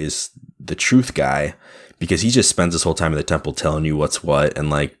Rauru is the truth guy because he just spends this whole time in the temple telling you what's what. And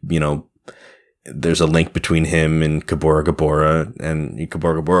like, you know, there's a link between him and Kabora Gabora, and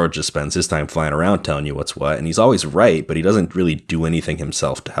Kabora Gabora just spends his time flying around telling you what's what. And he's always right, but he doesn't really do anything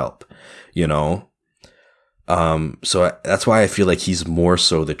himself to help, you know? So that's why I feel like he's more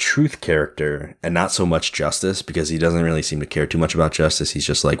so the truth character and not so much justice, because he doesn't really seem to care too much about justice. He's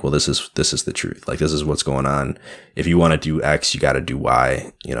just like, well, this is the truth. Like, this is what's going on. If you want to do X, you got to do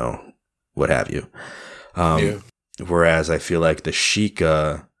Y, you know, what have you. Whereas I feel like the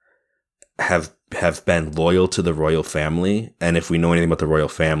Sheikah have been loyal to the royal family. And if we know anything about the royal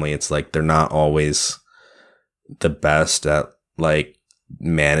family, it's like, they're not always the best at like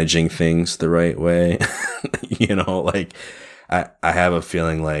managing things the right way. You know, like I have a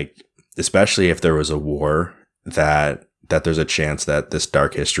feeling like, especially if there was a war, that there's a chance that this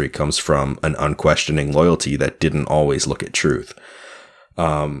dark history comes from an unquestioning loyalty that didn't always look at truth,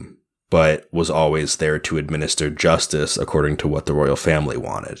 but was always there to administer justice according to what the royal family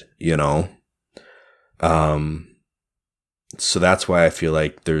wanted, you know? So that's why I feel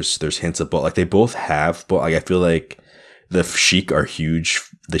like there's hints of both. Like they both have, but like I feel like the Sheikah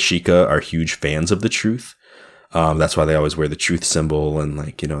are huge fans of the truth. That's why they always wear the truth symbol, and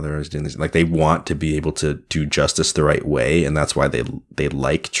like, you know, they're always doing this. Like they want to be able to do justice the right way, and that's why they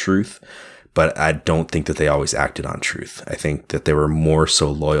like truth. But I don't think that they always acted on truth. I think that they were more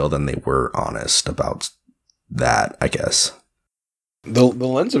so loyal than they were honest about that, I guess. The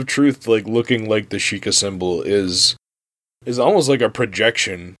lens of truth, like looking like the Sheikah symbol, is almost like a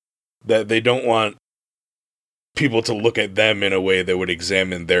projection that they don't want people to look at them in a way that would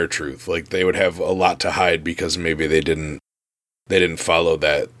examine their truth. Like they would have a lot to hide because maybe they didn't follow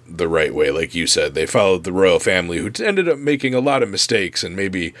that the right way. Like you said, they followed the royal family, who ended up making a lot of mistakes, and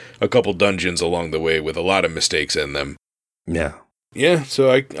maybe a couple dungeons along the way with a lot of mistakes in them. Yeah. Yeah,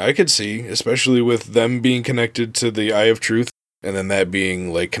 so I could see, especially with them being connected to the Eye of Truth, and then that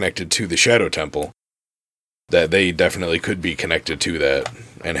being like connected to the Shadow Temple, that they definitely could be connected to that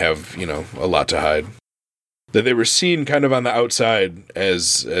and have, you know, a lot to hide. That they were seen kind of on the outside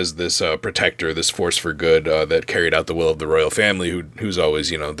as this protector, this force for good that carried out the will of the royal family, who's always,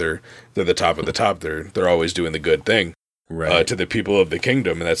 you know, they're the top of the top. They're always doing the good thing, right, to the people of the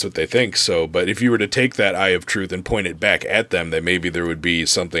kingdom, and that's what they think. So, but if you were to take that Eye of Truth and point it back at them, then maybe there would be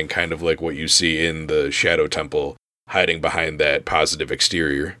something kind of like what you see in the Shadow Temple, hiding behind that positive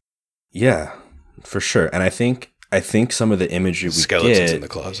exterior. Yeah, for sure. And I think some of the imagery we Skeletons get in the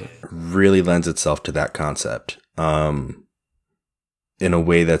closet really lends itself to that concept, in a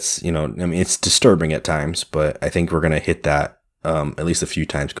way that's, you know, I mean, it's disturbing at times, but I think we're going to hit that at least a few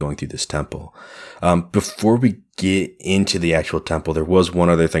times going through this temple. Before we get into the actual temple, there was one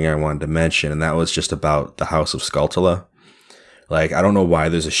other thing I wanted to mention, and that was just about the House of Skulltula. Like, I don't know why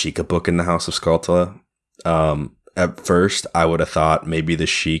there's a Sheikah book in the House of Skulltula. At first, I would have thought maybe the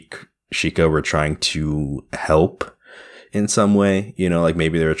Sheikah were trying to help in some way, you know, like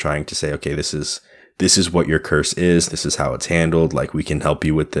maybe they were trying to say, okay, this is what your curse is. This is how it's handled. Like, we can help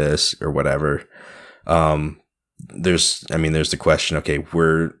you with this or whatever. There's the question, okay,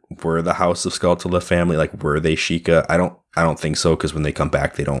 were the House of Skulltula family, like, were they Sheikah? I don't think so. 'Cause when they come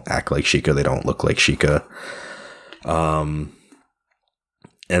back, they don't act like Sheikah. They don't look like Sheikah.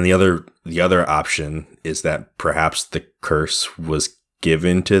 And the other option is that perhaps the curse was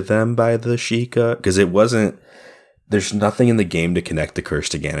given to them by the Sheikah, because there's nothing in the game to connect the curse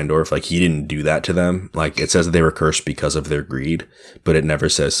to Ganondorf. Like, he didn't do that to them. Like, it says that they were cursed because of their greed, but it never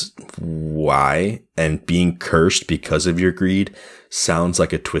says why. And being cursed because of your greed sounds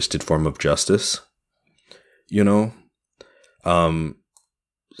like a twisted form of justice, you know?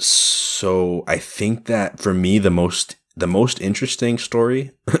 So I think that for me, the most interesting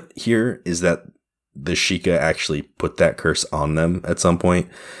story here is that the Sheikah actually put that curse on them at some point.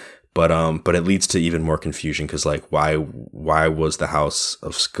 But it leads to even more confusion because like why was the House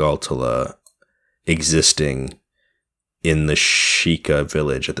of Skulltula existing in the Sheikah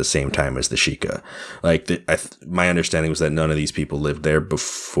village at the same time as the Sheikah? Like my understanding was that none of these people lived there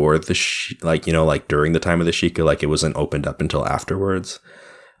before the like during the time of the Sheikah, like it wasn't opened up until afterwards.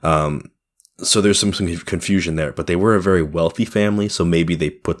 So there's some confusion there, but they were a very wealthy family, so maybe they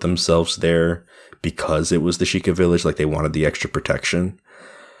put themselves there because it was the Sheikah village, like they wanted the extra protection.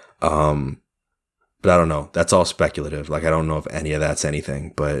 But I don't know. That's all speculative. Like I don't know if any of that's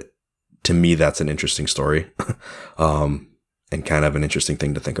anything, but to me that's an interesting story. And kind of an interesting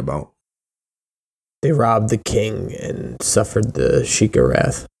thing to think about. They robbed the king and suffered the Sheikah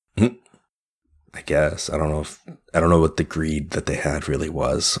wrath. I guess. I don't know what the greed that they had really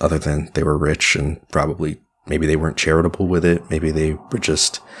was, other than they were rich and probably maybe they weren't charitable with it. Maybe they were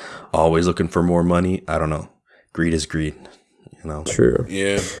just always looking for more money. I don't know. Greed is greed, you know. True.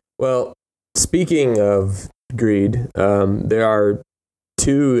 Yeah. Well, speaking of greed, there are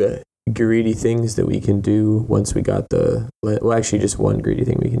two greedy things that we can do once we got actually just one greedy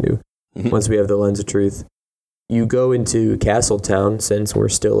thing we can do once we have the lens of truth. You go into Castletown, since we're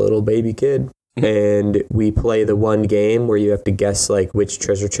still a little baby kid, and we play the one game where you have to guess like which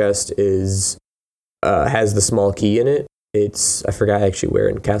treasure chest is has the small key in it. I forgot actually where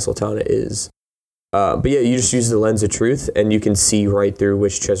in Castletown it is. But yeah, you just use the lens of truth and you can see right through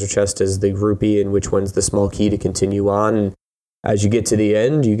which treasure chest is the rupee and which one's the small key to continue on. And as you get to the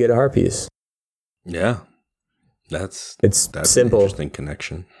end, you get a heart piece. Yeah. That's simple. An interesting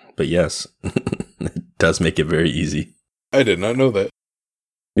connection. But yes, it does make it very easy. I did not know that.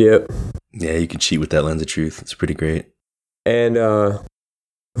 Yep. Yeah, you can cheat with that lens of truth. It's pretty great. And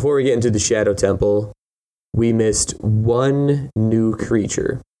before we get into the Shadow Temple, we missed one new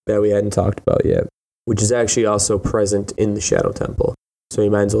creature that we hadn't talked about yet, which is actually also present in the Shadow Temple. So we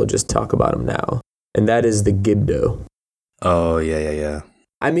might as well just talk about him now. And that is the Gibdo. Oh, yeah.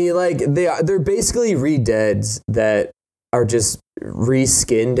 I mean, like, they're basically re-deads that are just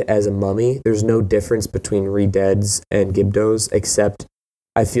re-skinned as a mummy. There's no difference between re-deads and Gibdos, except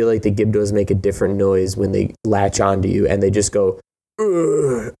I feel like the Gibdos make a different noise when they latch onto you, and they just go,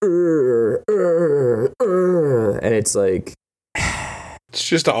 and it's like... It's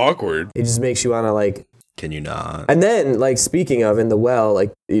just awkward. It just makes you want to, like... Can you not? And then, like, speaking of, in the well,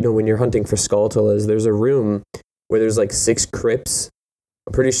 like, you know, when you're hunting for Skulltulas, there's a room where there's, like, 6 crypts.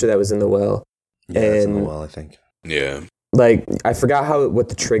 I'm pretty sure that was in the well. Yeah, it's in the well, I think. Yeah. Like, I forgot what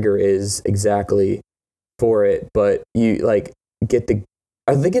the trigger is exactly for it, but you, like, get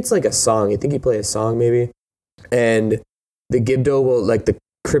I think it's like a song. I think you play a song, maybe. And the Gibdo will, like, the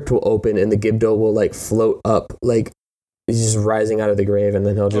crypt will open and the Gibdo will, like, float up. Like, he's just rising out of the grave and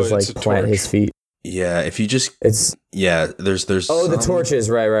then he'll just, like, plant his feet. Yeah, if you just... There's... Oh, the torches,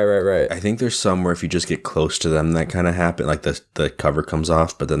 right. I think there's some where if you just get close to them, that kind of happen. Like, the cover comes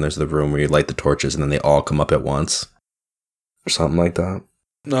off, but then there's the room where you light the torches and then they all come up at once. Or something like that.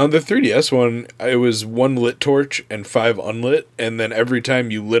 No, the 3DS one, it was 1 lit torch and 5 unlit, and then every time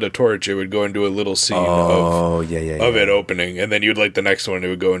you lit a torch, it would go into a little scene of it opening, and then you'd light the next one, it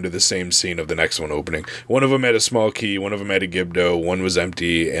would go into the same scene of the next one opening. One of them had a small key, one of them had a Gibdo, one was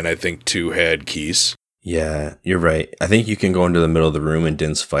empty, and I think 2 had keys. Yeah, you're right. I think you can go into the middle of the room and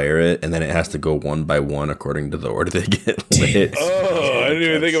Din's fire it, and then it has to go one by one according to the order they get lit. Oh, I didn't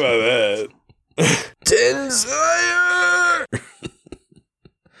even think about that. Din's fire!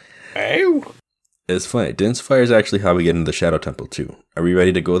 Ow. It's funny. Din's fire is actually how we get into the Shadow Temple, too. Are we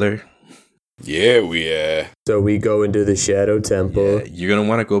ready to go there? Yeah, we are. So we go into the Shadow Temple. Yeah, you're going to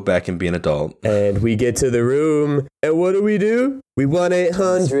want to go back and be an adult. And we get to the room, and what do? We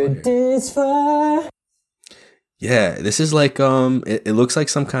 1-800 Din's fire. Yeah, this is like, it looks like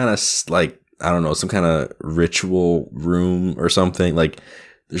some kind of, like, I don't know, some kind of ritual room or something. Like,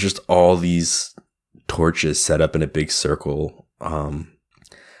 there's just all these torches set up in a big circle.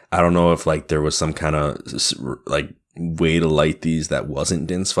 I don't know if, like, there was some kind of, like, way to light these that wasn't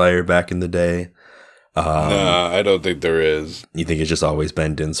Din's fire back in the day. Nah, I don't think there is. You think it's just always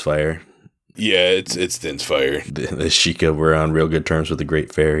been Din's fire? Yeah, it's Din's fire. The Sheikah were on real good terms with the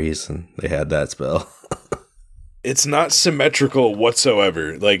Great Fairies, and they had that spell. It's not symmetrical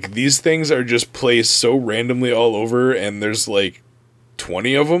whatsoever. Like, these things are just placed so randomly all over, and there's, like,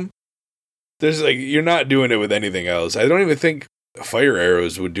 20 of them. There's, like, you're not doing it with anything else. I don't even think fire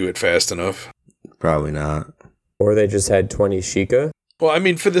arrows would do it fast enough. Probably not. Or they just had 20 Sheikah. Well, I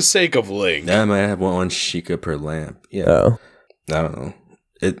mean, for the sake of Link. I might have one Sheikah per lamp. Yeah. Oh. I don't know.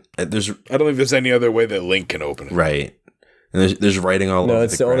 I don't think there's any other way that Link can open it. Right. And there's writing all over the ground. No,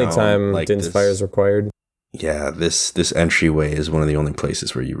 it's the only time like Din's fire is required. yeah, this entryway is one of the only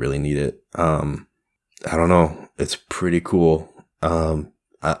places where you really need it. I don't know. It's pretty cool.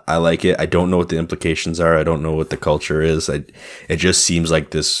 I like it. I don't know what the implications are. I don't know what the culture is. It just seems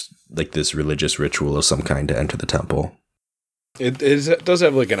like this religious ritual of some kind to enter the temple. It does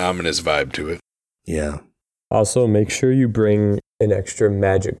have like an ominous vibe to it. Yeah. Also, make sure you bring an extra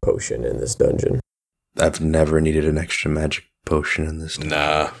magic potion in this dungeon. I've never needed an extra magic potion in this dungeon.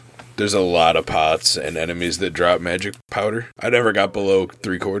 Nah. There's a lot of pots and enemies that drop magic powder. I never got below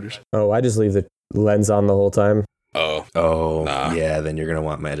 3/4. Oh, I just leave the lens on the whole time. Oh, nah. Yeah, then you're going to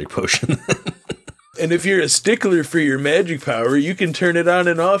want magic potion. And if you're a stickler for your magic power, you can turn it on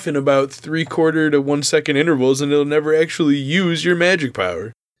and off in about 3/4 to 1 second intervals, and it'll never actually use your magic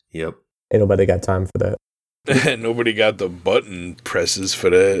power. Yep. Ain't nobody got time for that. Nobody got the button presses for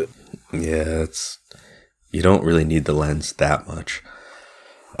that. Yeah, you don't really need the lens that much.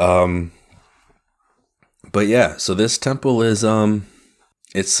 But yeah, so this temple is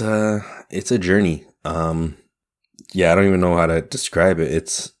it's a journey. Yeah, I don't even know how to describe it.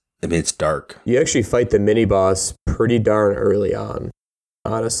 It's dark. You actually fight the mini boss pretty darn early on,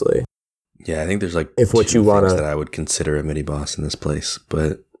 honestly. Yeah, I think there's like if what two you want things that I would consider a mini boss in this place.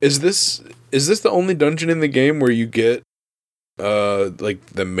 But is this the only dungeon in the game where you get like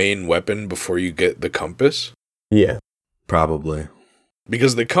the main weapon before you get the compass? Yeah, probably.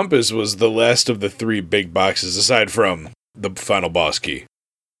 Because the compass was the last of the 3 big boxes, aside from the final boss key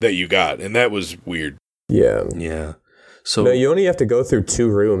that you got, and that was weird. Yeah. So no, you only have to go through 2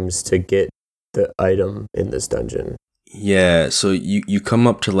 rooms to get the item in this dungeon. Yeah, so you come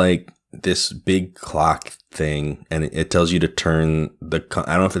up to like this big clock thing, and it tells you to turn I don't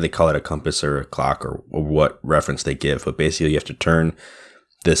know if they call it a compass or a clock or what reference they give, but basically you have to turn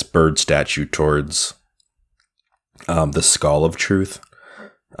this bird statue towards the skull of truth.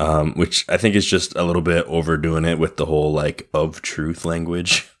 Which I think is just a little bit overdoing it with the whole like of truth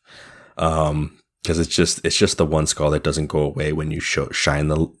language. Because it's just the one skull that doesn't go away when you shine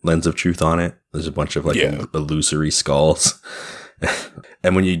the lens of truth on it. There's a bunch of like illusory skulls.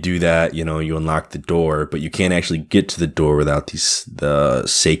 And when you do that, you unlock the door, but you can't actually get to the door without the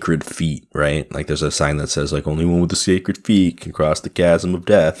sacred feet, right? Like there's a sign that says like only one with the sacred feet can cross the chasm of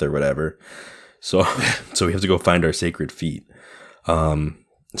death or whatever. So we have to go find our sacred feet.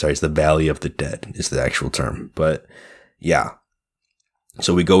 Sorry, it's the Valley of the Dead is the actual term. But yeah.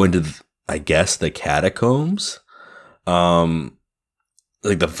 So we go into, I guess, the catacombs. Like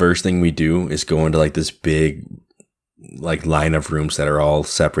the first thing we do is go into like this big like line of rooms that are all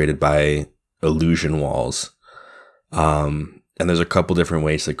separated by illusion walls. And there's a couple different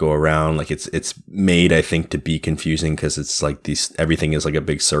ways to go around. Like it's made, I think, to be confusing because it's like everything is like a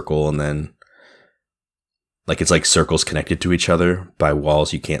big circle, and then like it's like circles connected to each other by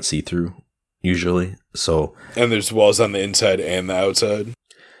walls you can't see through usually. And there's walls on the inside and the outside.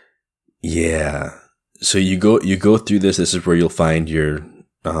 Yeah. So you go through this. This is where you'll find your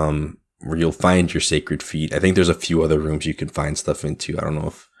sacred feet. I think there's a few other rooms you can find stuff into. I don't know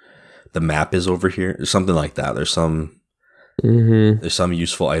if the map is over here or something like that. There's some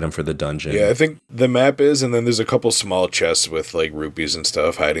useful item for the dungeon. Yeah, I think the map is, and then there's a couple small chests with like rupees and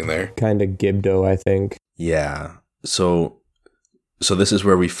stuff hiding there. Kind of Gibdo, I think. Yeah. So this is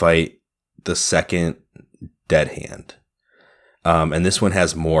where we fight the second dead hand. And this one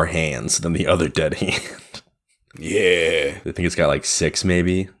has more hands than the other dead hand. Yeah. I think it's got like 6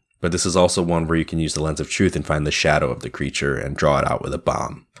 maybe. But this is also one where you can use the lens of truth and find the shadow of the creature and draw it out with a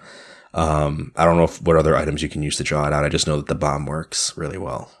bomb. I don't know what other items you can use to draw it out. I just know that the bomb works really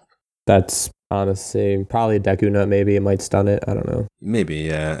well. That's honestly probably a Deku Nut. Maybe it might stun it. I don't know. Maybe,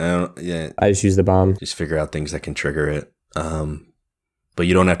 yeah. I just use the bomb. Just figure out things that can trigger it. But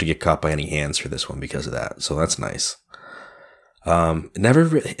you don't have to get caught by any hands for this one because of that. So that's nice.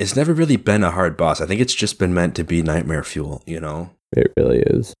 It's never really been a hard boss. I think it's just been meant to be nightmare fuel, It really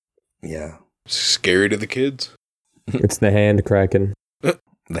is. Yeah. Scary to the kids. It's the hand cracking.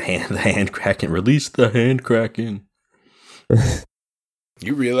 The hand cracking. Release the hand cracking.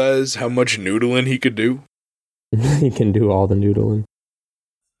 You realize how much noodling he could do? He can do all the noodling.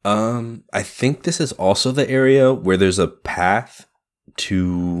 I think this is also the area where there's a path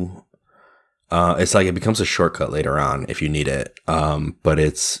to it's like it becomes a shortcut later on if you need it. But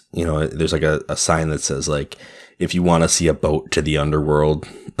it's, there's like a sign that says like if you want to see a boat to the underworld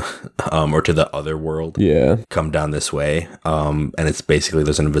or to the other world, come down this way. And it's basically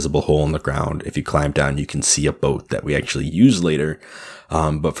there's an invisible hole in the ground. If you climb down, you can see a boat that we actually use later.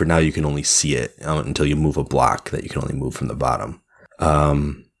 But for now, you can only see it until you move a block that you can only move from the bottom.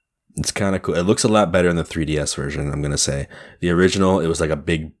 It's kind of cool. It looks a lot better in the 3DS version, I'm going to say. The original, it was like a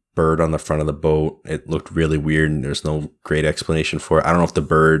big bird on the front of the boat. It looked really weird, and there's no great explanation for it. I don't know if the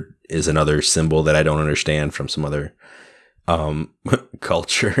bird is another symbol that I don't understand from some other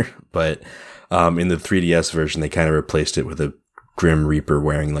culture, but in the 3DS version, they kind of replaced it with a Grim Reaper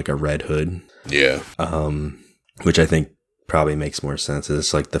wearing like a red hood. Yeah. Which I think probably makes more sense.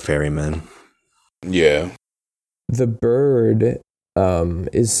 It's like the ferryman. Yeah. The bird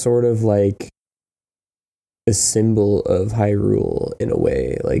is sort of like a symbol of Hyrule in a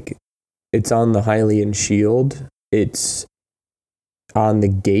way. Like, it's on the Hylian shield. It's on the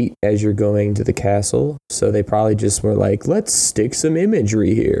gate as you're going to the castle. So they probably just were like, let's stick some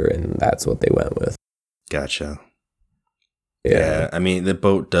imagery here. And that's what they went with. Gotcha. Yeah. I mean, the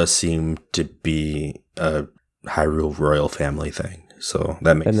boat does seem to be a Hyrule royal family thing. So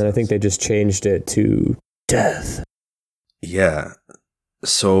that makes sense. And then I think they just changed it to death. Yeah.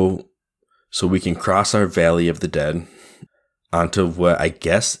 So we can cross our Valley of the Dead onto what I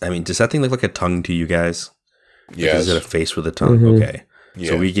guess, I mean, does that thing look like a tongue to you guys? Yes. Like, is it a face with a tongue? Mm-hmm. Okay. Yeah.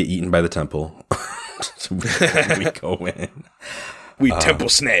 So we get eaten by the temple. So we go in. We temple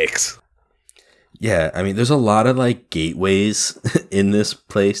snakes. Yeah, I mean, there's a lot of like gateways in this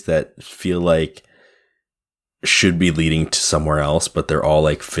place that feel like should be leading to somewhere else, but they're all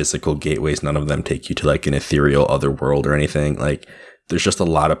like physical gateways. None of them take you to like an ethereal other world or anything. Like, there's just a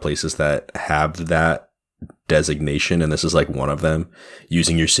lot of places that have that designation, and this is like one of them.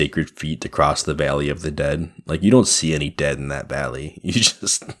 Using your sacred feet to cross the Valley of the Dead. Like, you don't see any dead in that valley. You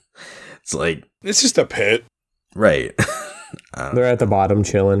just, it's like, it's just a pit. Right. They're at the bottom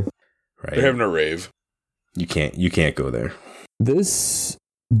chilling. Right. They're having a rave. You can't go there. This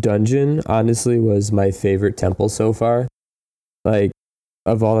dungeon, honestly, was my favorite temple so far. Like,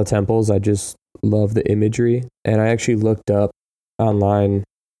 of all the temples, I just love the imagery. And I actually looked up online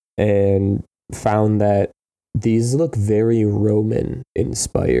and found that these look very Roman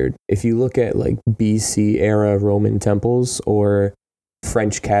inspired. If you look at like BC era Roman temples or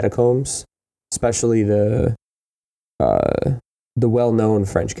French catacombs, especially the well-known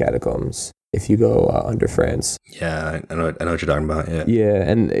French catacombs, if you go under France. Yeah, I know what you're talking about. Yeah. Yeah,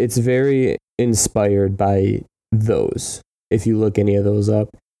 and it's very inspired by those. If you look any of those up,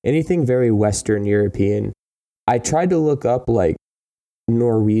 anything very Western European. I tried to look up like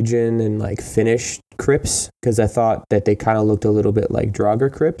Norwegian and like Finnish crypts because I thought that they kind of looked a little bit like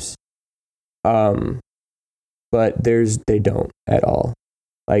Draugr crypts. But they don't at all.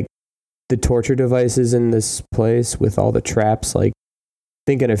 Like, the torture devices in this place with all the traps, like,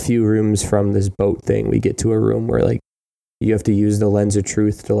 think in a few rooms from this boat thing, we get to a room where like you have to use the lens of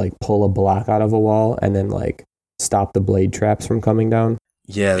truth to like pull a block out of a wall and then like stop the blade traps from coming down.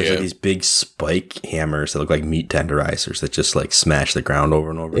 Yeah, there's like these big spike hammers that look like meat tenderizers that just like smash the ground over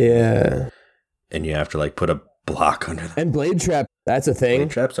and over. Yeah. And you have to like put a block under them. And blade trap, that's a thing.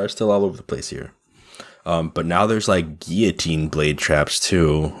 Blade traps are still all over the place here. But now there's like guillotine blade traps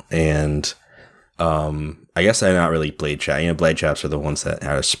too. And I guess they're not really blade traps. You know, blade traps are the ones that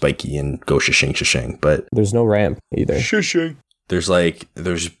are spiky and go shishing shishing. But there's no ramp either. Shishing.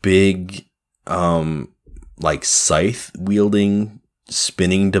 There's big like scythe wielding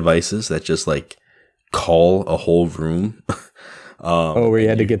spinning devices that just like call a whole room. Where you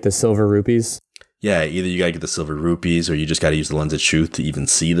had to get the silver rupees? Yeah, either you gotta get the silver rupees or you just gotta use the lens of truth to even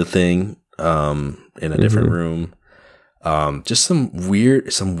see the thing in a different room. Just some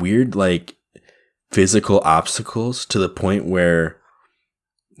weird like physical obstacles to the point where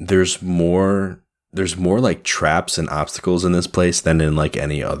there's more like traps and obstacles in this place than in like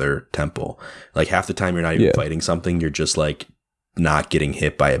any other temple. Like, half the time you're not even fighting something, you're just like not getting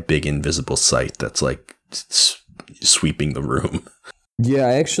hit by a big invisible sight that's like sweeping the room. Yeah,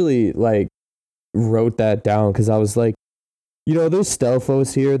 I actually like wrote that down because I was like, you know, there's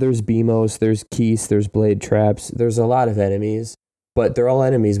Stelphos here, there's Beamos, there's Keese, there's blade traps, there's a lot of enemies, but they're all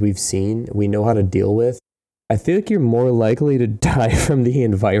enemies we've seen, we know how to deal with. I feel like you're more likely to die from the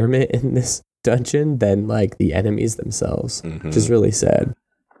environment in this dungeon than like the enemies themselves, which is really sad.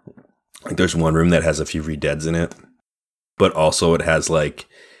 Like, there's one room that has a few re-deads in it, but also it has like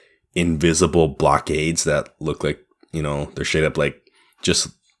invisible blockades that look like, you know, they're straight up like just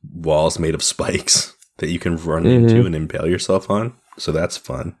walls made of spikes that you can run into and impale yourself on. So that's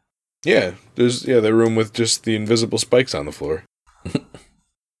fun. Yeah, there's the room with just the invisible spikes on the floor.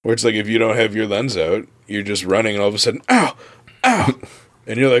 Where it's like, if you don't have your lens out, you're just running and all of a sudden, ow, ow.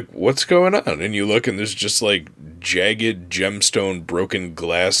 And you're like, what's going on? And you look and there's just like jagged gemstone, broken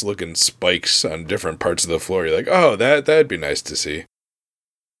glass looking spikes on different parts of the floor. You're like, oh, that'd be nice to see.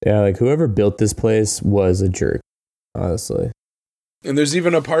 Yeah, like whoever built this place was a jerk, honestly. And there's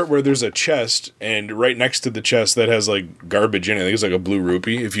even a part where there's a chest, and right next to the chest that has, like, garbage in it, I think it's like a blue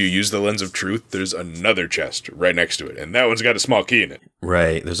rupee. If you use the lens of truth, there's another chest right next to it, and that one's got a small key in it.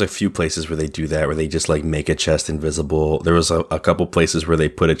 Right. There's a few places where they do that, where they just, like, make a chest invisible. There was a couple places where they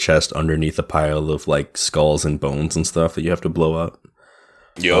put a chest underneath a pile of, like, skulls and bones and stuff that you have to blow up.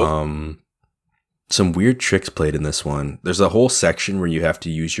 Yo. Some weird tricks played in this one. There's a whole section where you have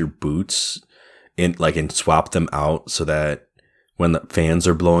to use your boots and swap them out so that when the fans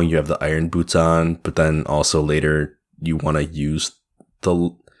are blowing, you have the iron boots on, but then also later you want to use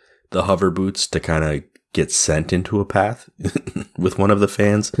the hover boots to kind of get sent into a path with one of the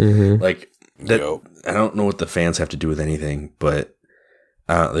fans. Mm-hmm. Like that, yo. I don't know what the fans have to do with anything, but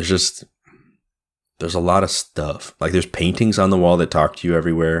there's a lot of stuff. Like there's paintings on the wall that talk to you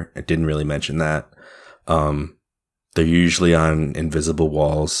everywhere. I didn't really mention that. They're usually on invisible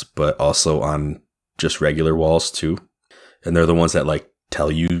walls, but also on just regular walls too. And they're the ones that like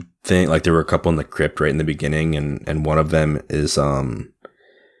tell you things. Like there were a couple in the crypt right in the beginning, and one of them is the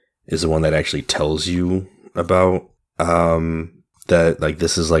one that actually tells you about that like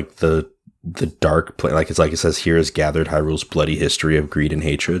this is like the dark place. Like it's like it says here is gathered Hyrule's bloody history of greed and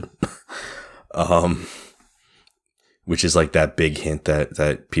hatred. Which is like that big hint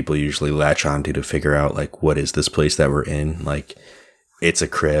that people usually latch onto to figure out like what is this place that we're in. Like it's a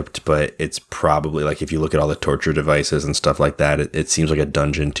crypt, but it's probably like if you look at all the torture devices and stuff like that, it seems like a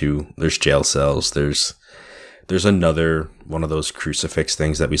dungeon too. There's jail cells. There's another one of those crucifix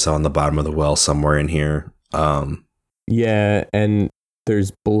things that we saw in the bottom of the well somewhere in here. Yeah, and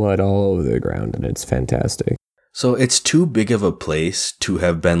there's blood all over the ground, and it's fantastic. So it's too big of a place to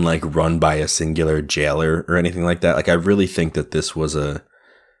have been like run by a singular jailer or anything like that. Like I really think that this was a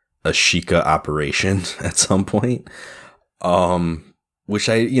Sheikah operation at some point. Which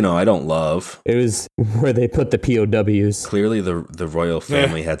I don't love. It was where they put the POWs. Clearly the royal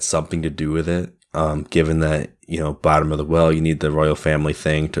family had something to do with it. Given that, bottom of the well, you need the royal family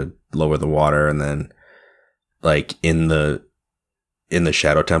thing to lower the water. And then like in the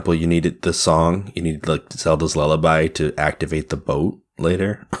Shadow Temple, you needed the song. You needed like Zelda's lullaby to activate the boat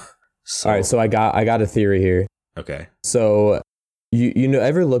later. All right. So I got a theory here. Okay. So you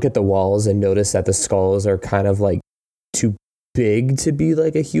ever look at the walls and notice that the skulls are kind of like too big to be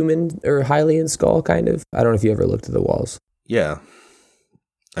like a human or Hylian skull, kind of? I don't know if you ever looked at the walls. Yeah.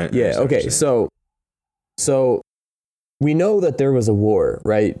 Yeah. Okay. So we know that there was a war,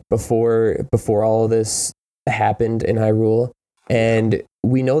 right? Before all of this happened in Hyrule. And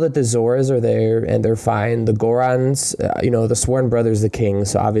we know that the Zoras are there and they're fine. The Gorons, the Sworn Brothers, the king.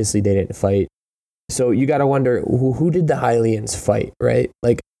 So obviously they didn't fight. So you got to wonder, who did the Hylians fight, right?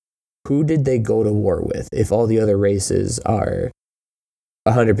 Like, who did they go to war with if all the other races are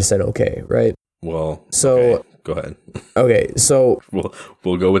 100% okay, right? Well, so okay. Go ahead. Okay, so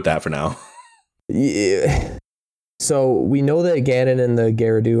we'll go with that for now. Yeah. So we know that Ganon and the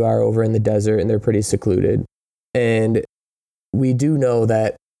Gerudo are over in the desert and they're pretty secluded. And we do know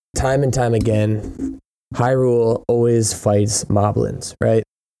that time and time again, Hyrule always fights moblins, right?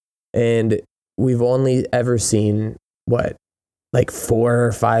 And we've only ever seen, like 4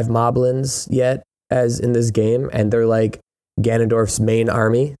 or 5 moblins yet as in this game. And they're like Ganondorf's main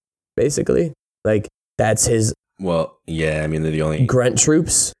army, basically. Like that's his... Well, yeah, I mean, they're the only... grunt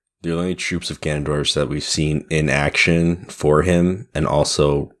troops. They're the only troops of Ganondorf's that we've seen in action for him and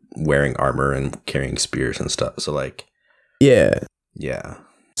also wearing armor and carrying spears and stuff. So like... Yeah. Yeah.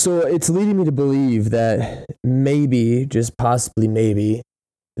 So it's leading me to believe that maybe, just possibly maybe,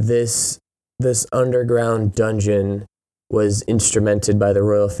 this underground dungeon was instrumented by the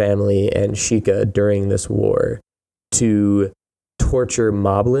royal family and Sheikah during this war to torture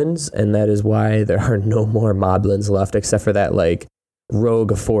moblins, and that is why there are no more moblins left except for that like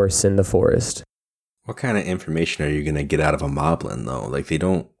rogue force in the forest. What kind of information are you going to get out of a moblin though? Like they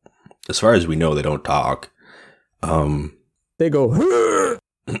don't, as far as we know, they don't talk. They go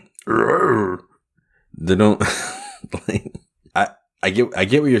they don't like I get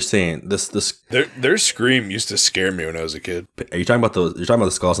what you're saying. This their scream used to scare me when I was a kid. Are you talking about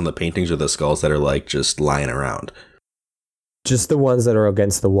the skulls on the paintings or the skulls that are like just lying around? Just the ones that are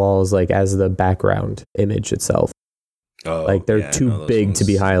against the walls, like as the background image itself. Oh, like they're too big ones, to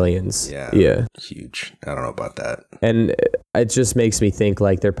be Hylians. Yeah, huge. I don't know about that. And it just makes me think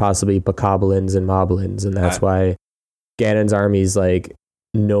like they're possibly bokoblins and moblins, and that's why Ganon's army's like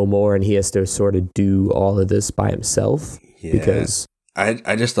no more, and he has to sort of do all of this by himself. Yeah. Because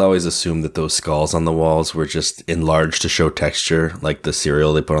I just always assumed that those skulls on the walls were just enlarged to show texture, like the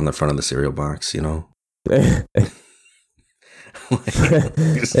cereal they put on the front of the cereal box, you know?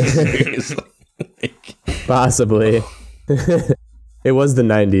 Possibly. It was the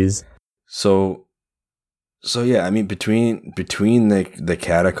 90s. So yeah, I mean, between the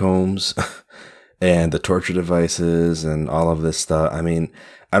catacombs and the torture devices and all of this stuff, I mean,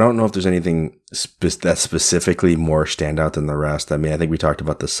 I don't know if there's anything that's specifically more standout than the rest. I mean, I think we talked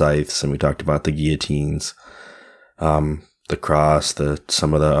about the scythes and we talked about the guillotines, the cross,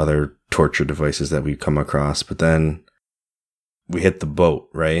 some of the other torture devices that we come across. But then we hit the boat,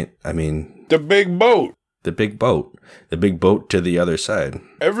 right? I mean, The big boat. the big boat to the other side.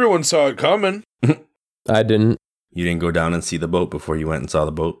 Everyone saw it coming. I didn't. You didn't go down and see the boat before you went and saw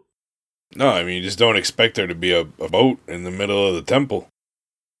the boat? No, I mean, you just don't expect there to be a boat in the middle of the temple.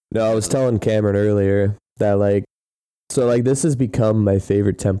 No, I was telling Cameron earlier that this has become my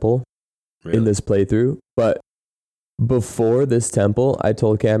favorite temple in this playthrough. But before this temple, I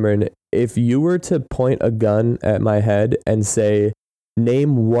told Cameron, if you were to point a gun at my head and say,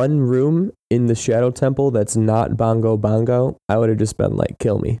 name one room in the Shadow Temple that's not Bongo Bongo, I would have just been like,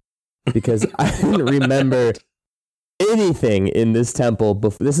 kill me. Because I didn't remember anything in this temple.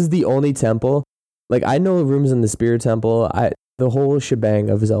 This is the only temple. Like, I know rooms in the Spirit Temple. The whole shebang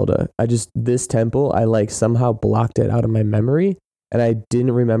of Zelda. This temple, I somehow blocked it out of my memory, and I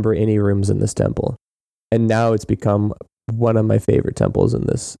didn't remember any rooms in this temple. And now it's become one of my favorite temples in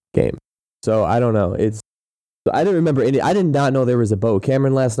this game. So I don't know. I didn't remember any. I did not know there was a boat.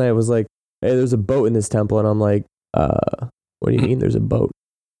 Cameron last night was like, "Hey, there's a boat in this temple," and I'm like, "What do you mean there's a boat?"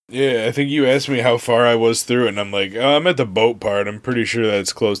 Yeah, I think you asked me how far I was through, and I'm like, "Oh, I'm at the boat part. I'm pretty sure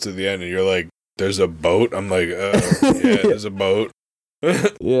that's close to the end." And you're like, "There's a boat?" I'm like, yeah, there's a boat."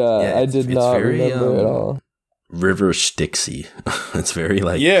 Yeah, I did not remember at all. River Styxy. It's very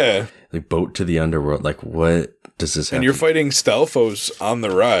like boat to the underworld. Like, what does this have? And you're fighting Stelphos on the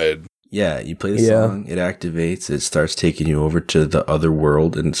ride. Yeah, you play the song, it activates, it starts taking you over to the other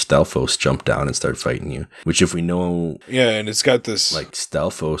world, and Stelphos jump down and start fighting you. Which, if we know, and it's got this like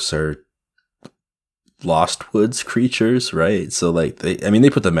Stelphos are Lost Woods creatures, right? So like they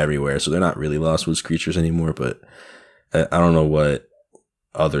put them everywhere, so they're not really Lost Woods creatures anymore. But I don't know what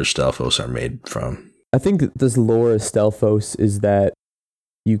other Stelphos are made from. I think this lore of Stelphos is that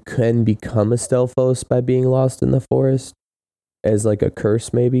you can become a Stelphos by being lost in the forest as like a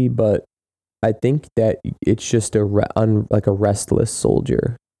curse maybe, but I think that it's just a restless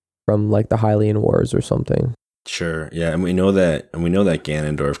soldier from like the Hylian Wars or something. Sure, yeah, and we know that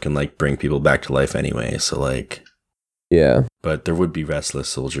Ganondorf can like bring people back to life anyway, so like yeah. But there would be restless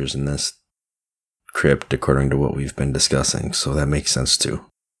soldiers in this crypt according to what we've been discussing, so that makes sense too.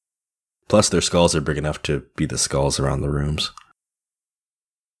 Plus their skulls are big enough to be the skulls around the rooms.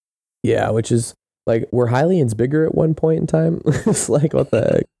 Yeah, which is like, were Hylians bigger at one point in time? It's like, what the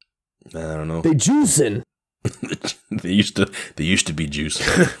heck? I don't know. They juicing. They used to be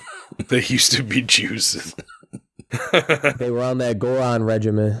juicing. They used to be juicing. They were on that Goron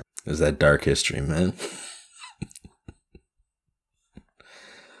regimen. Is that dark history, man?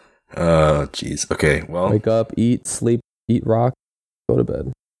 Oh, jeez. Okay, well, Wake up, eat, sleep, eat rock, go to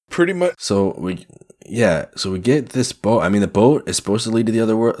bed. Pretty much. So we get this boat. I mean, the boat is supposed to lead to the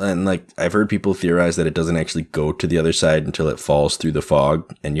other world, and like I've heard people theorize that it doesn't actually go to the other side until it falls through the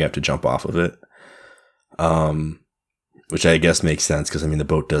fog, and you have to jump off of it. Which I guess makes sense because I mean the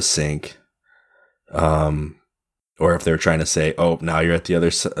boat does sink. Or if they're trying to say, "Oh, now you're at the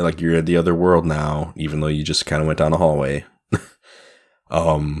other like you're at the other world now," even though you just kind of went down a hallway.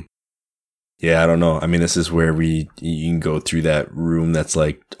 Yeah, I don't know. I mean, this is where you can go through that room that's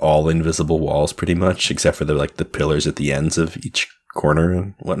like all invisible walls pretty much, except for the pillars at the ends of each corner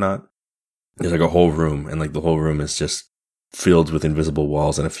and whatnot. There's like a whole room, and like the whole room is just filled with invisible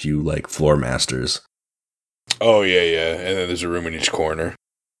walls and a few like floor masters. Oh yeah. And then there's a room in each corner.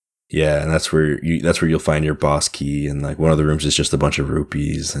 Yeah, and that's where you'll find your boss key, and like one of the rooms is just a bunch of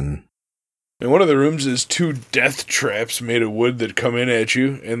rupees and one of the rooms is 2 death traps made of wood that come in at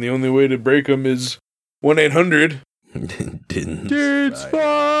you, and the only way to break them is 1-800. Didn't fire.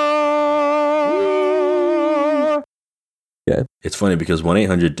 Yeah, it's funny because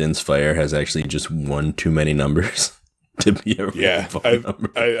 1-800 Din's Fire has actually just one too many numbers to be a phone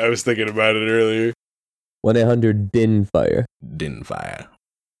number. I was thinking about it earlier. 1-800 Din Fire. Din Fire.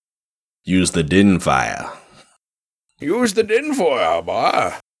 Use the Din Fire. Use the Din Fire,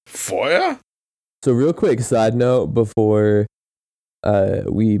 boy. Fire? So real quick side note before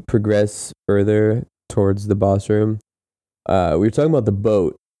we progress further towards the boss room. We were talking about the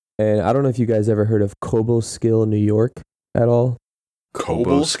boat, and I don't know if you guys ever heard of Cobleskill, New York at all.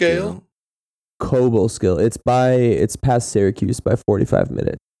 Cobleskill? Cobleskill. It's past Syracuse by 45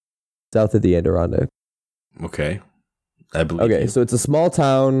 minutes. South of the Adirondack. Okay. I believe Okay, you. so it's a small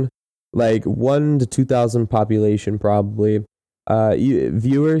town, like 1,000 to 2,000 population probably.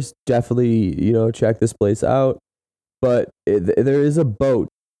 Viewers definitely, check this place out. But there is a boat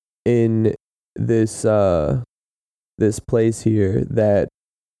in this this place here that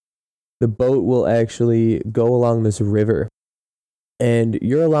the boat will actually go along this river, and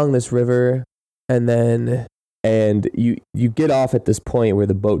you're along this river, and you get off at this point where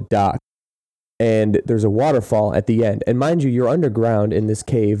the boat docks, and there's a waterfall at the end. And mind you, you're underground in this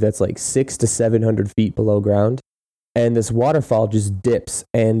cave that's like 600 to 700 feet below ground, and this waterfall just dips,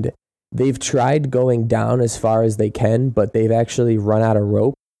 and they've tried going down as far as they can, but they've actually run out of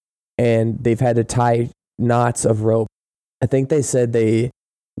rope, and they've had to tie knots of rope. I think they said they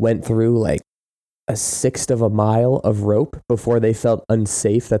went through like a sixth of a mile of rope before they felt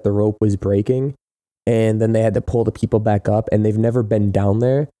unsafe that the rope was breaking. And then they had to pull the people back up, and they've never been down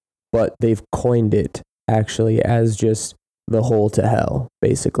there, but they've coined it actually as just the hole to hell,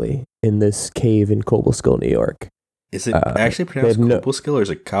 basically, in this cave in Cobleskill, New York. Is it actually pronounced Cobleskill or is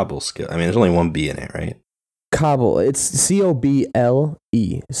it Cobleskill? I mean, there's only one B in it, right? Cobble. It's Coble.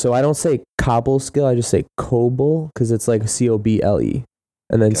 So I don't say Cobleskill, I just say Coble because it's like Coble.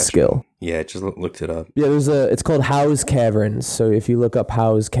 And then skill. Yeah, I just looked it up. Yeah, it's called Howe's Caverns. So if you look up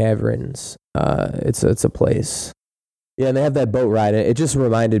Howe's Caverns, it's a place. Yeah, and they have that boat ride. It just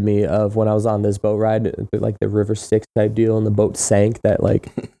reminded me of when I was on this boat ride, like the River Styx type deal, and the boat sank. That like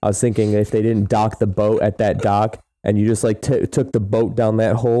I was thinking if they didn't dock the boat at that dock, and you just like took the boat down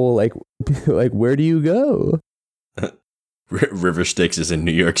that hole, like where do you go? River Styx is in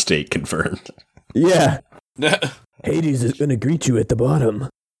New York State, confirmed. Yeah. Hades is gonna greet you at the bottom.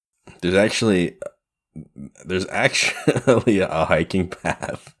 There's actually a hiking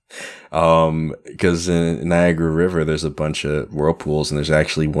path. Because in Niagara River, there's a bunch of whirlpools, and there's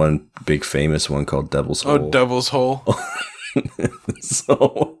actually one big famous one called Devil's Hole. Oh, Devil's Hole.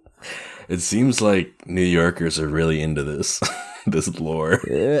 So it seems like New Yorkers are really into this lore.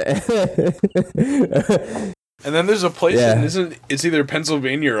 And then there's a place it's either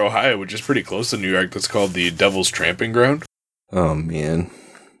Pennsylvania or Ohio, which is pretty close to New York, that's called the Devil's Tramping Ground. Oh man.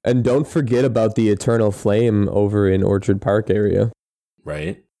 And don't forget about the Eternal Flame over in Orchard Park area.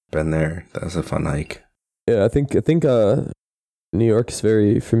 Right? Been there. That was a fun hike. Yeah, I think New York is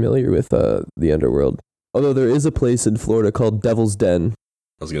very familiar with the underworld. Although there is a place in Florida called Devil's Den.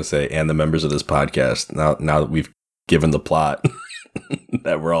 I was gonna say, and the members of this podcast, now that we've given the plot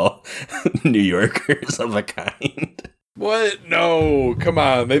that we're all New Yorkers of a kind. What? No, come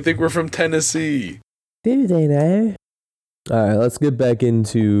on. They think we're from Tennessee. Do they know? All right, let's get back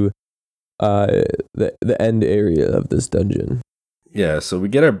into the end area of this dungeon. Yeah, so we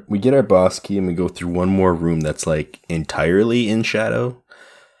get our boss key, and we go through one more room that's like entirely in shadow.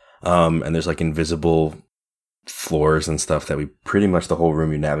 And there's like invisible floors and stuff that we pretty much the whole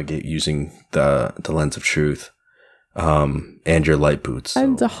room you navigate using the lens of truth. And your light boots.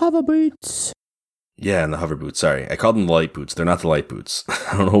 And the hover boots. Yeah, and the hover boots. Sorry, I called them the light boots. They're not the light boots.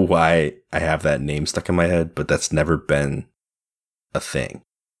 I don't know why I have that name stuck in my head, but that's never been a thing.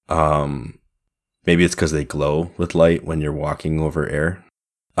 Maybe it's because they glow with light when you're walking over air.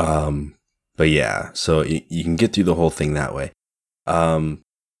 But yeah, so you can get through the whole thing that way.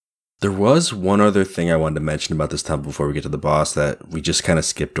 There was one other thing I wanted to mention about this temple before we get to the boss that we just kind of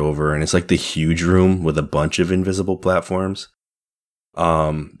skipped over, and it's like the huge room with a bunch of invisible platforms.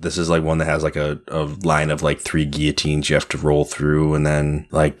 This is like one that has like a line of like 3 guillotines you have to roll through, and then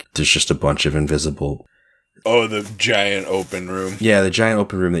like there's just a bunch of invisible. Oh, the giant open room. Yeah, the giant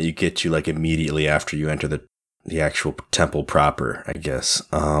open room that you get to like immediately after you enter the actual temple proper, I guess.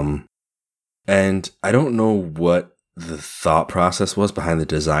 And I don't know what the thought process was behind the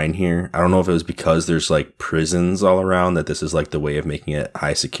design here. I don't know if it was because there's like prisons all around that this is like the way of making it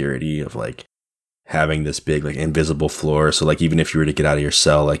high security, of like having this big like invisible floor. So like even if you were to get out of your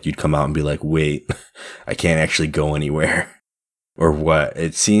cell, like you'd come out and be like, wait, I can't actually go anywhere. Or what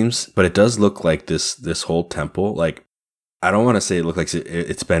it seems, but it does look like this whole temple. Like, I don't want to say it looks like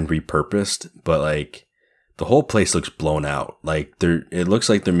it's been repurposed, but like the whole place looks blown out. Like it looks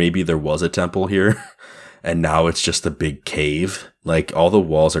like there was a temple here, and now it's just a big cave. Like all the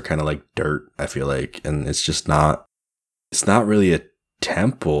walls are kind of like dirt, I feel like, and it's not really a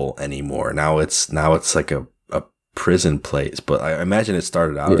temple anymore. Now it's like a prison place. But I imagine it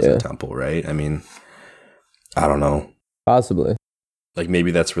started out as a temple, right? I mean, I don't know. Possibly. Like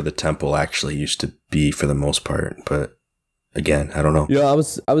maybe that's where the temple actually used to be for the most part, but again, I don't know. I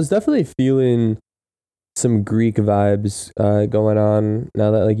was definitely feeling some Greek vibes going on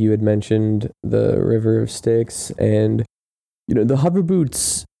now that like you had mentioned the River of Styx, and the hover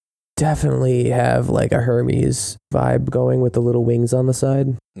boots definitely have like a Hermes vibe going with the little wings on the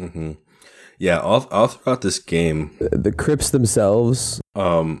side. Mm-hmm. Yeah, all throughout this game, The crypts themselves.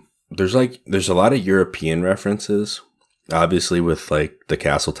 there's a lot of European references, obviously with like the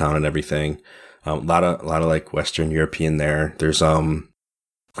castle town and everything. A lot of like Western European there. There's I'm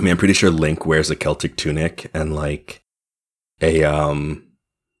pretty sure Link wears a Celtic tunic and like a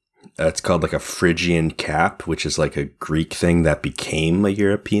it's called like a Phrygian cap, which is like a Greek thing that became a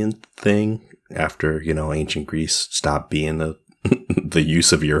European thing after, ancient Greece stopped being the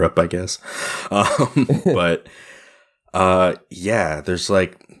use of Europe, I guess. But yeah, there's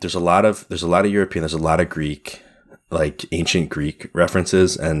a lot of European, there's a lot of Greek, like ancient Greek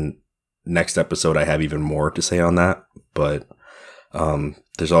references, and next episode I have even more to say on that. But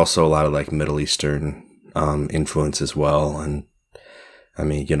there's also a lot of like Middle Eastern influence as well, and I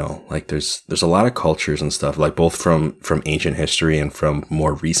mean, like there's a lot of cultures and stuff, like both from ancient history and from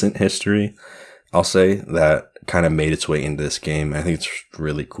more recent history, I'll say, that kind of made its way into this game. I think it's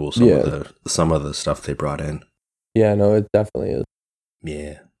really cool, some of the stuff they brought in. Yeah, no, it definitely is.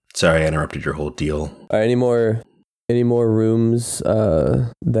 Yeah. Sorry I interrupted your whole deal. All right, any more rooms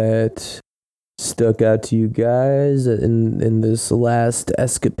that stuck out to you guys in this last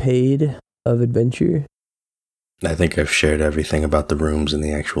escapade of adventure? I think I've shared everything about the rooms in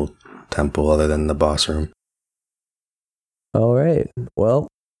the actual temple other than the boss room. All right. Well,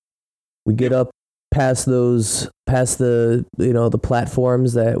 we get up past the the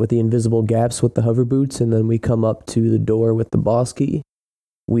platforms that with the invisible gaps with the hover boots, and then we come up to the door with the boss key.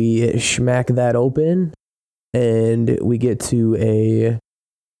 We smack that open, and we get to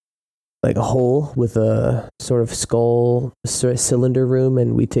a hole with a sort of skull cylinder room,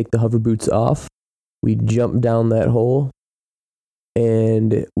 and we take the hover boots off. We jump down that hole,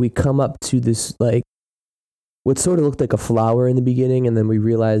 and we come up to this what sort of looked like a flower in the beginning, and then we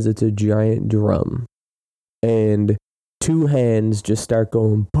realize it's a giant drum. And two hands just start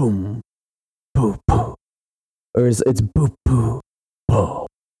going boom, boom, boom. Or it's boop, boop, boom,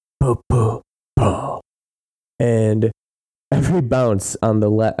 boop, boop, boom. And every bounce on the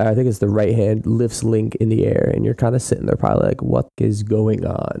left, I think it's the right hand, lifts Link in the air, and you're kind of sitting there probably like, what is going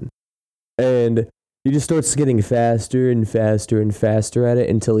on? And he just starts getting faster and faster and faster at it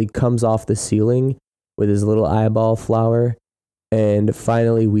until he comes off the ceiling with his little eyeball flower. And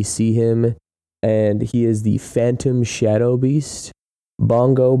finally we see him, and he is the Phantom Shadow Beast.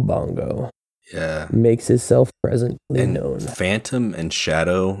 Bongo Bongo. Yeah. Makes himself presently known. Phantom and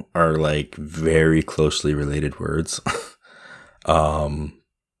Shadow are like very closely related words.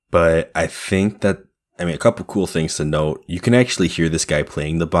 But I think that, a couple cool things to note. You can actually hear this guy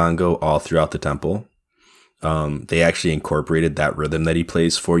playing the bongo all throughout the temple. They actually incorporated that rhythm that he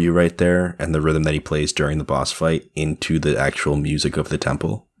plays for you right there, and the rhythm that he plays during the boss fight, into the actual music of the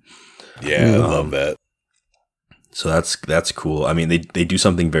temple. Yeah, I love that. So that's cool. I mean, they do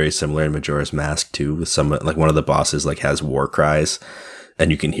something very similar in Majora's Mask too, with some, like one of the bosses has war cries,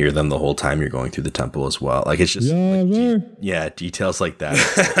 and you can hear them the whole time you're going through the temple as well. Like it's just details like that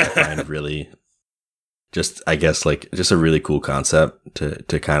I find really just a really cool concept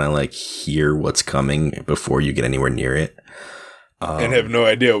to kind of like hear what's coming before you get anywhere near it. And have no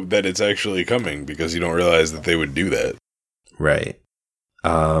idea that it's actually coming, because you don't realize that they would do that. Right.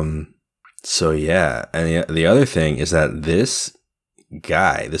 So yeah, and the other thing is that this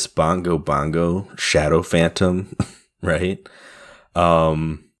guy, this Bongo Bongo Shadow Phantom, right? I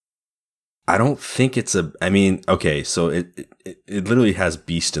don't think it's okay, so it literally has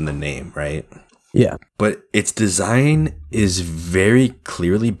beast in the name, right? Yeah. But its design is very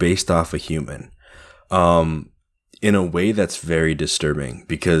clearly based off a human. In a way that's very disturbing,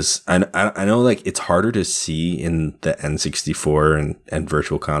 because I know like it's harder to see in the N64 and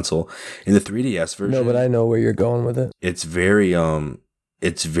Virtual Console. In the 3DS version, No, but I know where you're going with it. it's very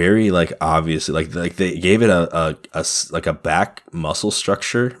like obvious, like they gave it a back muscle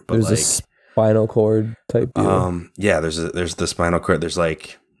structure, but There's a spinal cord type deal. there's the spinal cord. There's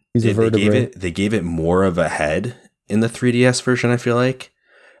like He's a vertebrae. they gave it more of a head in the 3DS version, I feel like.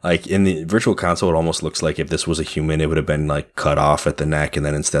 Like in the Virtual Console, it almost looks like if this was a human, it would have been like cut off at the neck, and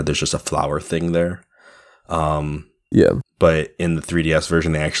then instead there's just a flower thing there. Yeah. But in the 3DS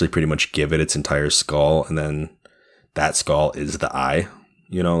version, they actually pretty much give it its entire skull, and then that skull is the eye.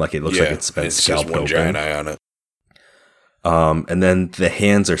 Like it looks like it's been scalped just one open. giant eye on it. And then the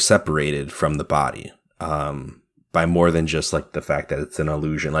hands are separated from the body by more than just like the fact that it's an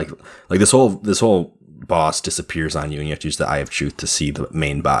illusion. Like this whole boss disappears on you, and you have to use the Eye of Truth to see the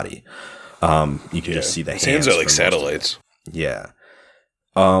main body. You can just see the hands. His hands are like satellites. Yeah.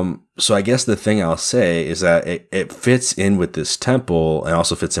 So I guess the thing I'll say is that it fits in with this temple, and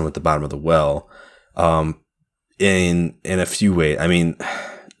also fits in with the bottom of the well, in a few ways. I mean,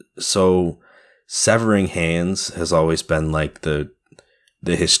 so severing hands has always been like the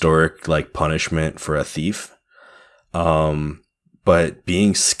historic like punishment for a thief. But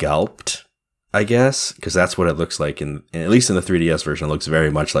being scalped, I guess, because that's what it looks like at least in the 3DS version, it looks very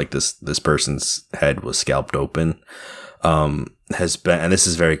much like this person's head was scalped open. Has been, and this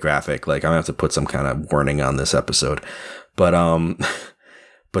is very graphic. Like, I'm gonna have to put some kind of warning on this episode, but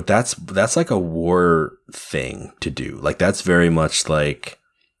but that's like a war thing to do. Like, that's very much like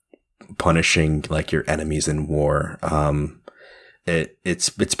punishing like your enemies in war.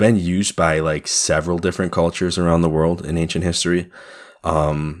 It's been used by like several different cultures around the world in ancient history.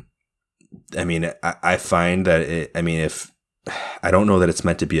 I mean, I find that if I don't know that it's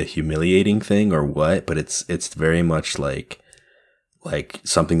meant to be a humiliating thing or what, but it's very much like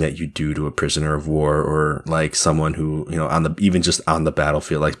something that you do to a prisoner of war, or like someone who, even just on the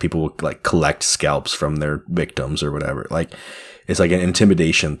battlefield, like people will like collect scalps from their victims or whatever. Like, it's like an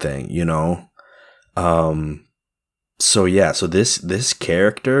intimidation thing, So yeah, so this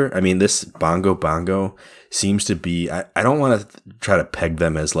character, this Bongo seems to be, I don't want to try to peg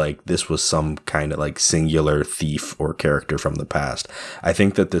them as like this was some kind of like singular thief or character from the past. I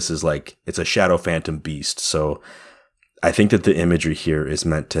think that this is like, it's a shadow phantom beast. So I think that the imagery here is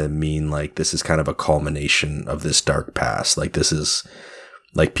meant to mean like this is kind of a culmination of this dark past. Like, this is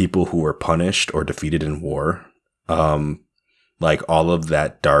like people who were punished or defeated in war. Like all of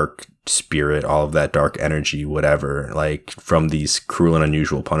that dark spirit, all of that dark energy, whatever, like from these cruel and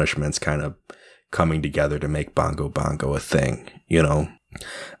unusual punishments kind of coming together to make Bongo a thing,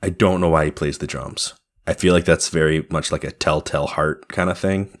 I don't know why he plays the drums. I feel like that's very much like a telltale heart kind of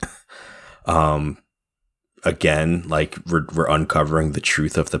thing. Again, like we're uncovering the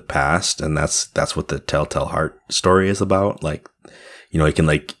truth of the past, and that's what the telltale heart story is about. Like, it can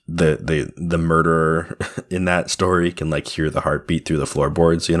like the murderer in that story can like hear the heartbeat through the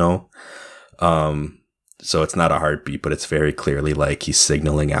floorboards, So it's not a heartbeat, but it's very clearly like he's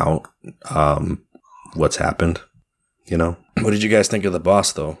signaling out what's happened, What did you guys think of the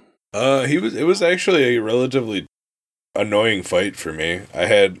boss though? It was actually a relatively annoying fight for me.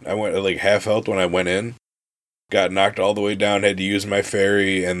 I went at like half health when I went in, got knocked all the way down, had to use my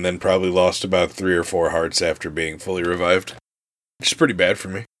fairy, and then probably lost about 3 or 4 hearts after being fully revived. Which is pretty bad for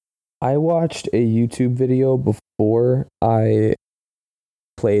me. I watched a YouTube video before I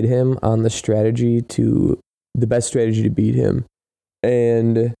played him on the best strategy to beat him.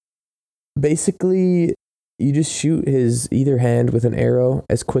 And basically, you just shoot his either hand with an arrow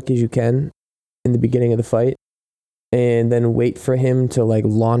as quick as you can in the beginning of the fight, and then wait for him to like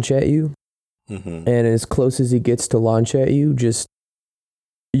launch at you. Mm-hmm. And as close as he gets to launch at you,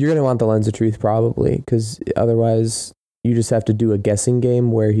 you're going to want the Lens of Truth probably, because otherwise you just have to do a guessing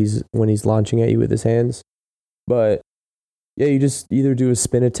game when he's launching at you with his hands. But yeah, you just either do a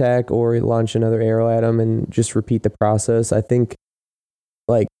spin attack or launch another arrow at him and just repeat the process. I think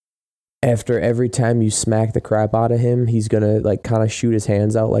like after every time you smack the crap out of him, he's going to like kind of shoot his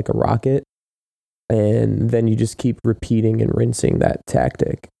hands out like a rocket. And then you just keep repeating and rinsing that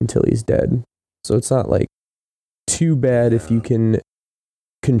tactic until he's dead. So it's not like too bad if you can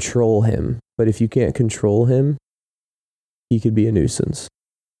control him, but if you can't control him, he could be a nuisance.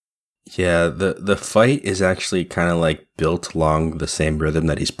 Yeah, the fight is actually kind of like built along the same rhythm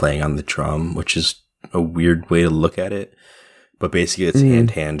that he's playing on the drum, which is a weird way to look at it. But basically it's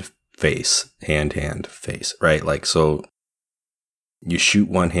hand, face, right? Like, so you shoot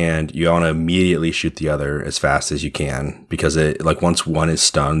one hand, you want to immediately shoot the other as fast as you can, because it like once one is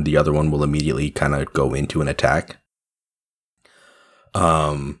stunned, the other one will immediately kind of go into an attack.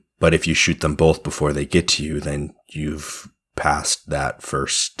 But if you shoot them both before they get to you, then you've passed that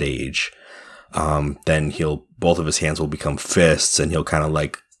first stage. Then both of his hands will become fists, and he'll kind of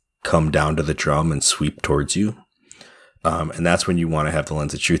like come down to the drum and sweep towards you. And that's when you want to have the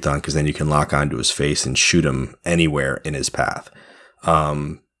Lens of Truth on, because then you can lock onto his face and shoot him anywhere in his path.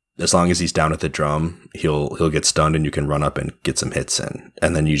 As long as he's down at the drum, he'll get stunned, and you can run up and get some hits in,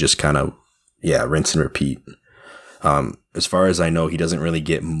 and then you just kind of rinse and repeat. As far as I know, he doesn't really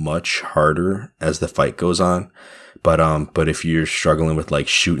get much harder as the fight goes on, but if you're struggling with like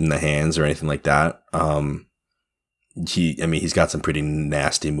shooting the hands or anything like that, he's got some pretty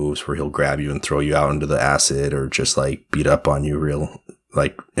nasty moves where he'll grab you and throw you out into the acid, or just like beat up on you real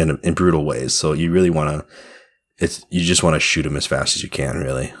like in brutal ways. So you really want to, you just want to shoot him as fast as you can,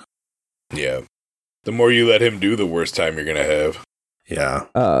 really. Yeah. The more you let him do, the worse time you're going to have.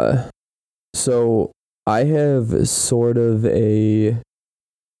 Yeah. So I have sort of a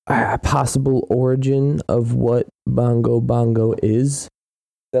possible origin of what Bongo is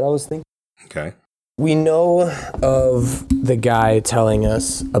that I was thinking. Okay. We know of the guy telling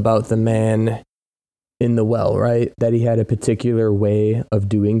us about the man in the well, right? That he had a particular way of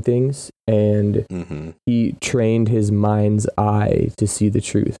doing things, and he trained his mind's eye to see the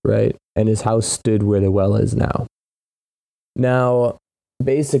truth, right? And his house stood where the well is now. Now,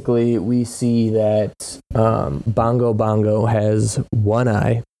 basically, we see that Bongo Bongo has one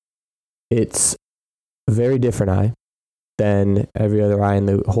eye. It's a very different eye than every other eye in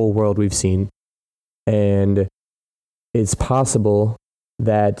the whole world we've seen. And it's possible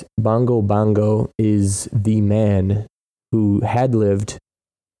that Bongo Bongo is the man who had lived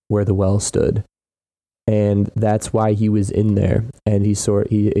where the well stood. And that's why he was in there. And he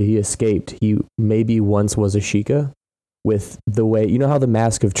escaped. He maybe once was a Sheikah with the way, you know how the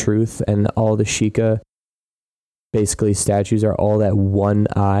Mask of Truth and all the Sheikah basically statues are all that one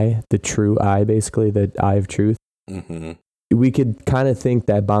eye, the true eye, basically, the eye of truth. Mm-hmm. We could kind of think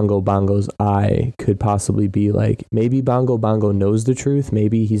that Bongo Bongo's eye could possibly be like, maybe Bongo Bongo knows the truth.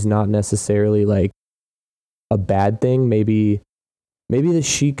 Maybe he's not necessarily like a bad thing. Maybe the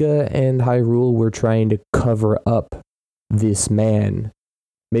Sheikah and Hyrule were trying to cover up this man.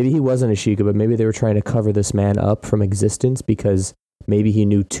 Maybe he wasn't a Sheikah, but maybe they were trying to cover this man up from existence because maybe he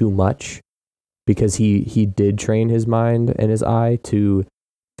knew too much, because he did train his mind and his eye to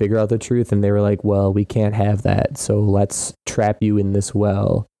figure out the truth, and they were like, well, we can't have that, so let's trap you in this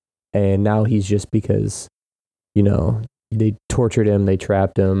well. And now he's just, because, you know, they tortured him, they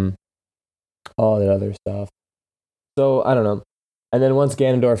trapped him, all that other stuff. So I don't know. And then once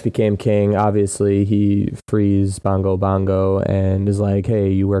Ganondorf became king, obviously he frees Bongo Bongo and is like, hey,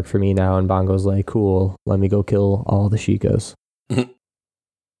 you work for me now. And Bongo's like, cool, let me go kill all the Sheikahs.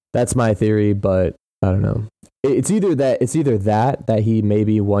 That's my theory, but I don't know. It's either that he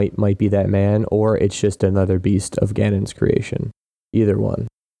maybe might be that man, or it's just another beast of Ganon's creation. Either one.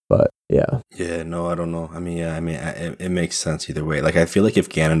 But yeah. Yeah, no, I don't know. It makes sense either way. Like, I feel like if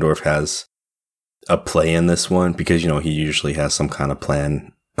Ganondorf has a play in this one, because, you know, he usually has some kind of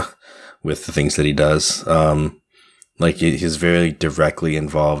plan with the things that he does. Like, he's very directly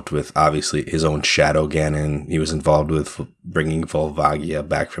involved with, obviously, his own Shadow Ganon. He was involved with bringing Volvagia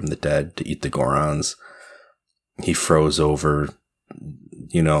back from the dead to eat the Gorons. He froze over,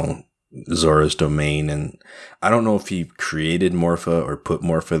 you know, Zora's domain. And I don't know if he created Morpha or put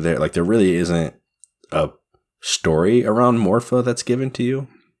Morpha there. Like, there really isn't a story around Morpha that's given to you,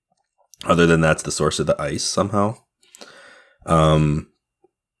 other than that's the source of the ice somehow. And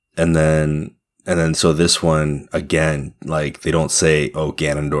then so this one, again, like, they don't say, oh,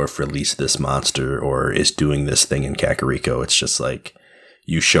 Ganondorf released this monster or is doing this thing in Kakariko. It's just like,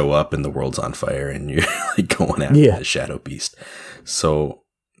 you show up and the world's on fire and you're like going after the Shadow Beast. So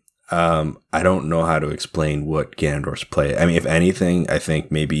I don't know how to explain what Ganondorf's play. I mean, if anything, I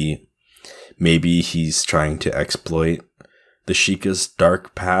think maybe he's trying to exploit the Sheikah's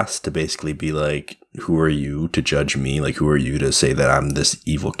dark past to basically be like, who are you to judge me? Like, who are you to say that I'm this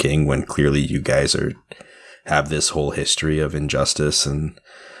evil king when clearly you guys have this whole history of injustice and,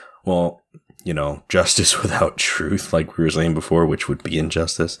 well, you know, justice without truth, like we were saying before, which would be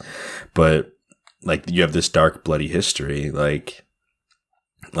injustice. But like, you have this dark, bloody history. Like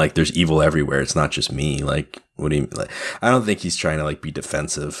there's evil everywhere. It's not just me. Like, what do you mean? Like, I don't think he's trying to like be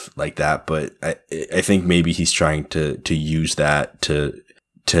defensive like that, but I think maybe he's trying to use that to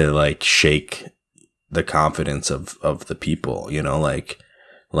like shake the confidence of the people, you know, like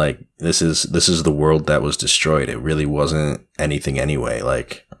this is the world that was destroyed. It really wasn't anything anyway.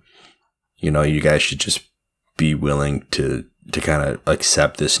 Like, you know, you guys should just be willing to kind of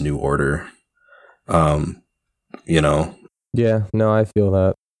accept this new order. You know? Yeah, no, I feel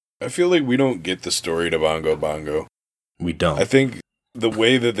that. I feel like we don't get the story to Bongo Bongo. We don't. I think the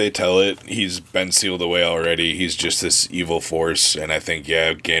way that they tell it, he's been sealed away already. He's just this evil force. And I think,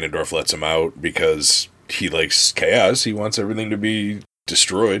 yeah, Ganondorf lets him out because he likes chaos. He wants everything to be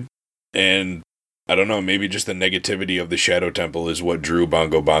destroyed. And I don't know, maybe just the negativity of the Shadow Temple is what drew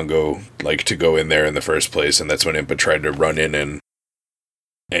Bongo Bongo like to go in there in the first place, and that's when Impa tried to run in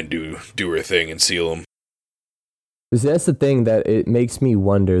and do her thing and seal him. That's the thing that it makes me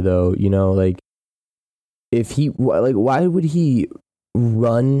wonder, though, you know, like, if he, like, why would he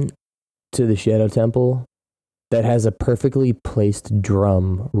run to the Shadow Temple that has a perfectly placed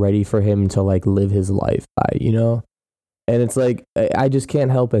drum ready for him to, like, live his life by, you know? And it's like, I just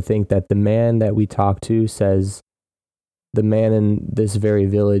can't help but think that the man that we talked to says the man in this very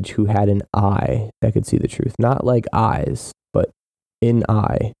village who had an eye that could see the truth. Not like eyes, but an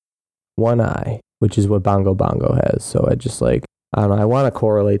eye. One eye, which is what Bongo Bongo has. So I just like, I don't know, I want to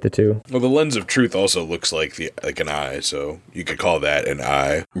correlate the two. Well, the lens of truth also looks like an eye, so you could call that an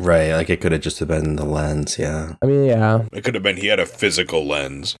eye. Right, like it could have just been the lens, yeah. I mean, yeah. It could have been he had a physical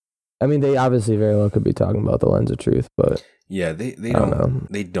lens. I mean, they obviously very well could be talking about the lens of truth, but yeah, they I don't know.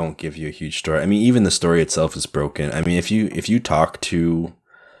 They don't give you a huge story. I mean, even the story itself is broken. I mean, if you talk to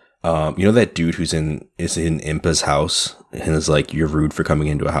that dude is in Impa's house and is like, you're rude for coming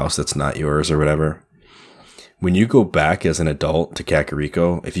into a house that's not yours or whatever. When you go back as an adult to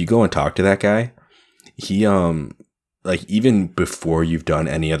Kakariko, if you go and talk to that guy, he like even before you've done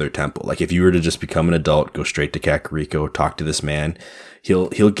any other temple, like if you were to just become an adult, go straight to Kakariko, talk to this man, he'll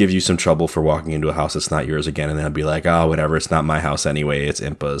give you some trouble for walking into a house that's not yours again, and then he'll be like, oh, whatever, it's not my house anyway, it's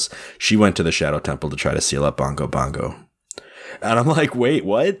Impa's. She went to the Shadow Temple to try to seal up Bongo Bongo. And I'm like, wait,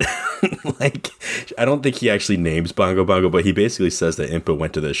 what? Like, I don't think he actually names Bongo Bongo, but he basically says that Impa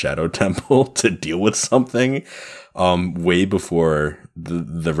went to the Shadow Temple to deal with something way before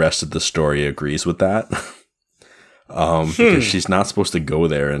the rest of the story agrees with that. Because she's not supposed to go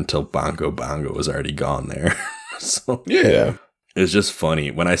there until Bongo Bongo is already gone there. So Yeah. it's just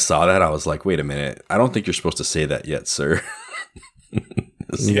funny. When I saw that, I was like, wait a minute. I don't think you're supposed to say that yet, sir.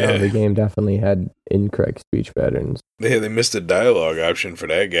 Yeah, the game definitely had incorrect speech patterns. They missed a dialogue option for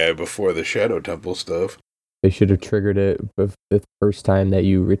that guy before the Shadow Temple stuff. They should have triggered it the first time that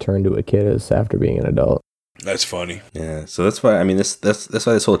you return to a kid as after being an adult. That's funny. Yeah, so that's why, I mean, that's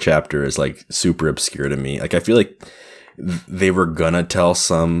why this whole chapter is like super obscure to me. Like, I feel like they were gonna tell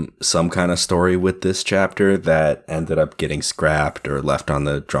some kind of story with this chapter that ended up getting scrapped or left on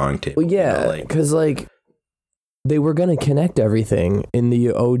the drawing table. Well, yeah, because like they were gonna connect everything in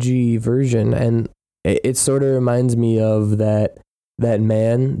the OG version, and it sort of reminds me of that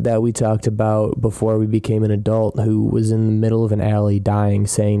man that we talked about before we became an adult, who was in the middle of an alley dying,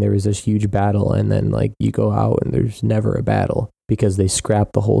 saying there was this huge battle, and then like you go out and there's never a battle because they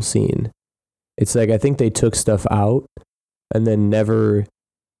scrapped the whole scene. It's like, I think they took stuff out and then never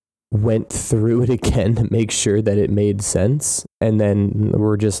went through it again to make sure that it made sense, and then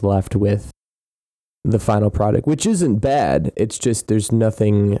we're just left with the final product, which isn't bad. It's just there's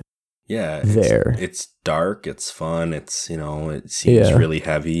nothing there. It's dark, it's fun, it's, it seems really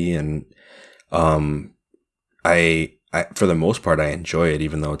heavy, and I for the most part I enjoy it,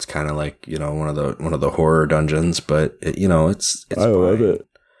 even though it's kind of like, one of the horror dungeons, but it's I love it.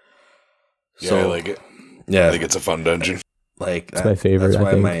 So I like it. Yeah, I think it's a fun dungeon. Like, it's my favorite. That's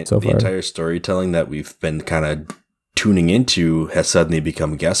why I think, so the far. entire storytelling that we've been kind of tuning into has suddenly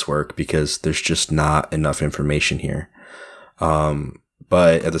become guesswork because there's just not enough information here.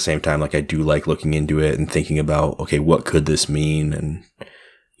 But at the same time, like, I do like looking into it and thinking about, okay, what could this mean? And,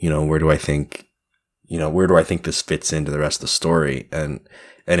 where do I think this fits into the rest of the story? And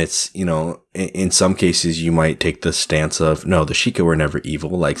it's, in some cases you might take the stance of, no, the Sheikah were never evil.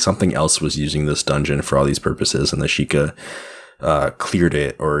 Like, something else was using this dungeon for all these purposes, and the Sheikah cleared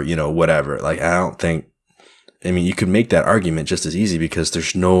it, or, whatever. Like, you could make that argument just as easy because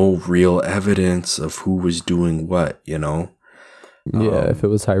there's no real evidence of who was doing what, Yeah, if it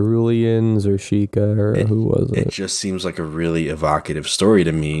was Hyruleans or Sheikah or who was it? It just seems like a really evocative story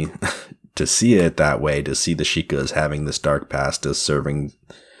to me to see it that way, to see the Sheikah as having this dark past, as serving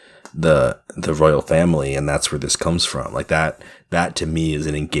the royal family, and that's where this comes from. Like, that to me is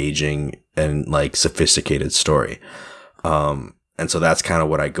an engaging and like sophisticated story. And so that's kind of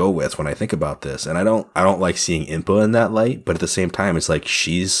what I go with when I think about this. And I don't like seeing Impa in that light, but at the same time, it's like,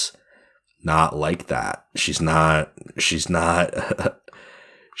 she's not like that. She's not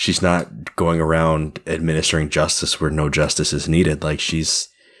going around administering justice where no justice is needed. Like, she's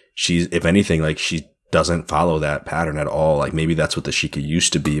if anything, like, she doesn't follow that pattern at all. Like, maybe that's what the Sheikah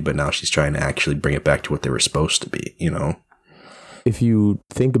used to be, but now she's trying to actually bring it back to what they were supposed to be, If you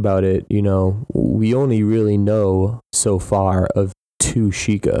think about it, we only really know so far of 2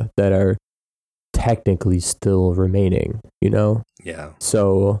 Sheikah that are technically still remaining, Yeah.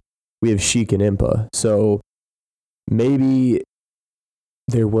 So we have Sheik and Impa. So maybe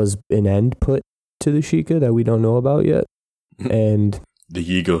there was an end put to the Sheikah that we don't know about yet. And the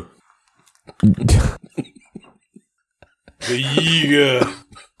Yiga. The Yiga.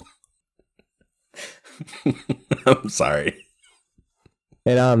 I'm sorry.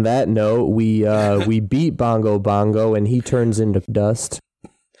 And on that note, we beat Bongo Bongo, and he turns into dust,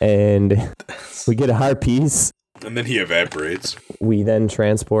 and we get a heart piece. And then he evaporates. We then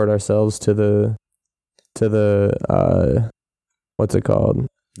transport ourselves to the what's it called?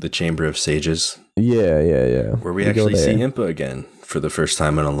 The Chamber of Sages. Yeah. Where we actually see Impa again for the first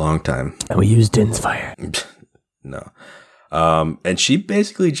time in a long time. And we use Din's fire. No. And she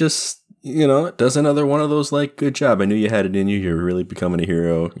basically just, does another one of those, like, good job. I knew you had it in you. You're really becoming a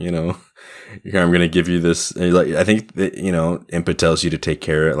hero, I'm going to give you this. Like, I think that, Impa tells you to take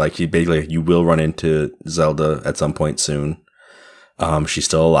care of it. Like, he basically, you will run into Zelda at some point soon. She's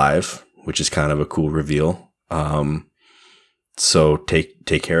still alive, which is kind of a cool reveal. So take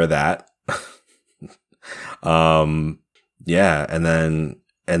care of that. Yeah, and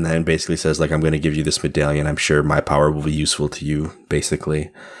then basically says, like, I'm going to give you this medallion. I'm sure my power will be useful to you,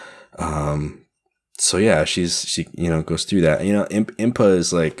 basically. So yeah, she goes through that. Impa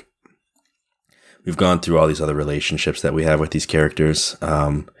is like, we've gone through all these other relationships that we have with these characters.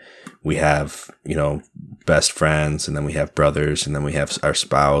 We have, best friends, and then we have brothers, and then we have our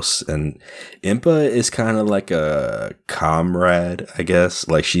spouse. And Impa is kind of like a comrade, I guess.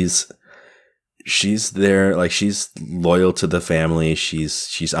 Like she's there, like she's loyal to the family.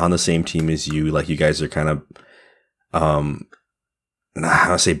 She's on the same team as you. Like you guys are kind of, I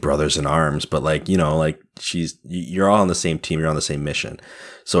don't say brothers in arms, but like, like you're all on the same team. You're on the same mission.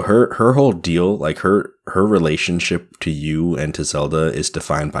 So her whole deal, like her relationship to you and to Zelda is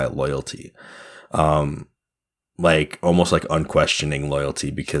defined by loyalty. Like almost like unquestioning loyalty,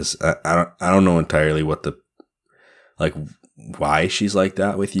 because I don't know entirely what why she's like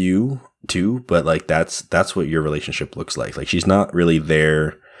that with you too, but like that's what your relationship looks like. Like she's not really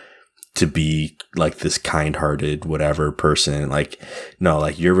there to be like this kind-hearted whatever person. Like no,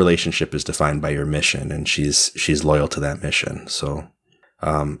 like your relationship is defined by your mission, and she's loyal to that mission. So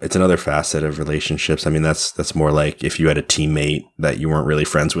it's another facet of relationships. I mean, that's more like if you had a teammate that you weren't really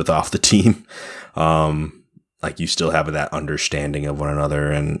friends with off the team, like you still have that understanding of one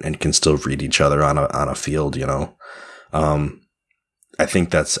another and can still read each other on a field, I think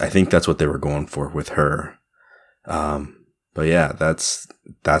that's what they were going for with her. But yeah, that's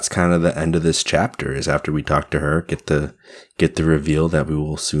kind of the end of this chapter, is after we talk to her, get the reveal that we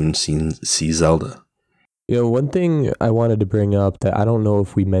will soon see Zelda. One thing I wanted to bring up that I don't know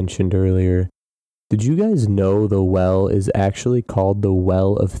if we mentioned earlier, did you guys know the well is actually called the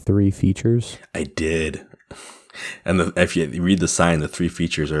Well of Three Features? I did. And if you read the sign, the three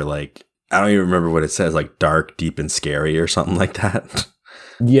features are like, I don't even remember what it says, like dark, deep, and scary or something like that.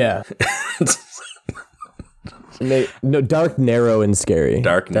 Yeah. No, dark, narrow, and scary.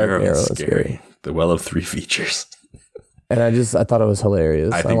 Dark, narrow, and scary. The Well of Three Features. And I thought it was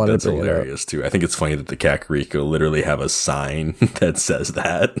hilarious. I think that's hilarious too. I think it's funny that the Kakariko literally have a sign that says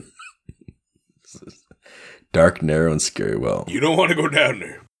that. Dark, narrow, and scary well. You don't want to go down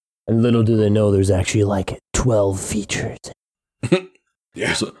there. And little do they know there's actually like 12 features.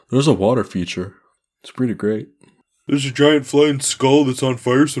 Yeah. There's a water feature. It's pretty great. There's a giant flying skull that's on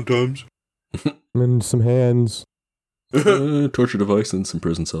fire sometimes. And some hands. Torture device and some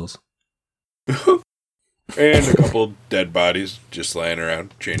prison cells. And a couple dead bodies just laying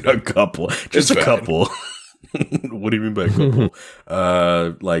around, chained up. A couple. Just a couple. What do you mean by a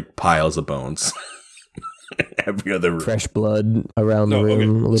couple? Like piles of bones. Every other room. Fresh blood around the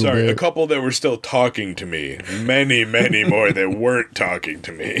room. Okay. Sorry, a couple that were still talking to me. Many, many more that weren't talking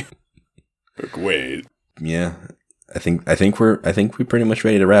to me. Like, wait. Yeah. I think we're pretty much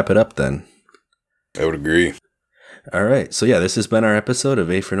ready to wrap it up then. I would agree. All right. So yeah, this has been our episode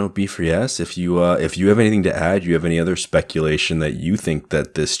of A for No, B for Yes. If you have anything to add, you have any other speculation that you think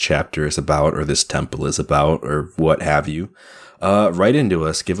that this chapter is about, or this temple is about, or what have you, write into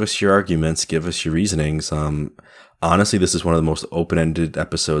us. Give us your arguments. Give us your reasonings. Honestly, this is one of the most open-ended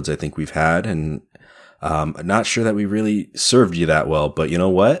episodes I think we've had, and I'm not sure that we really served you that well. But you know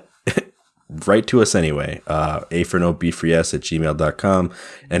what? Write to us anyway. A4NB4Y @gmail.com.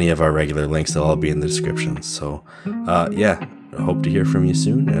 Any of our regular links, they'll all be in the description. So, yeah, I hope to hear from you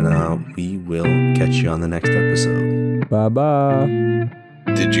soon, and we will catch you on the next episode.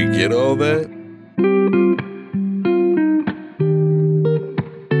 Bye-bye. Did you get all that?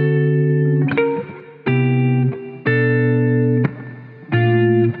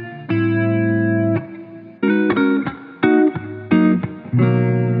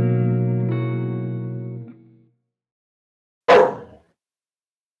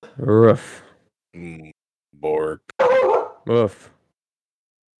 Roof. Bork. Woof.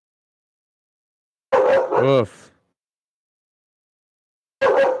 Woof.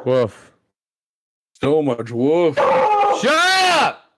 Woof. So much woof. Shut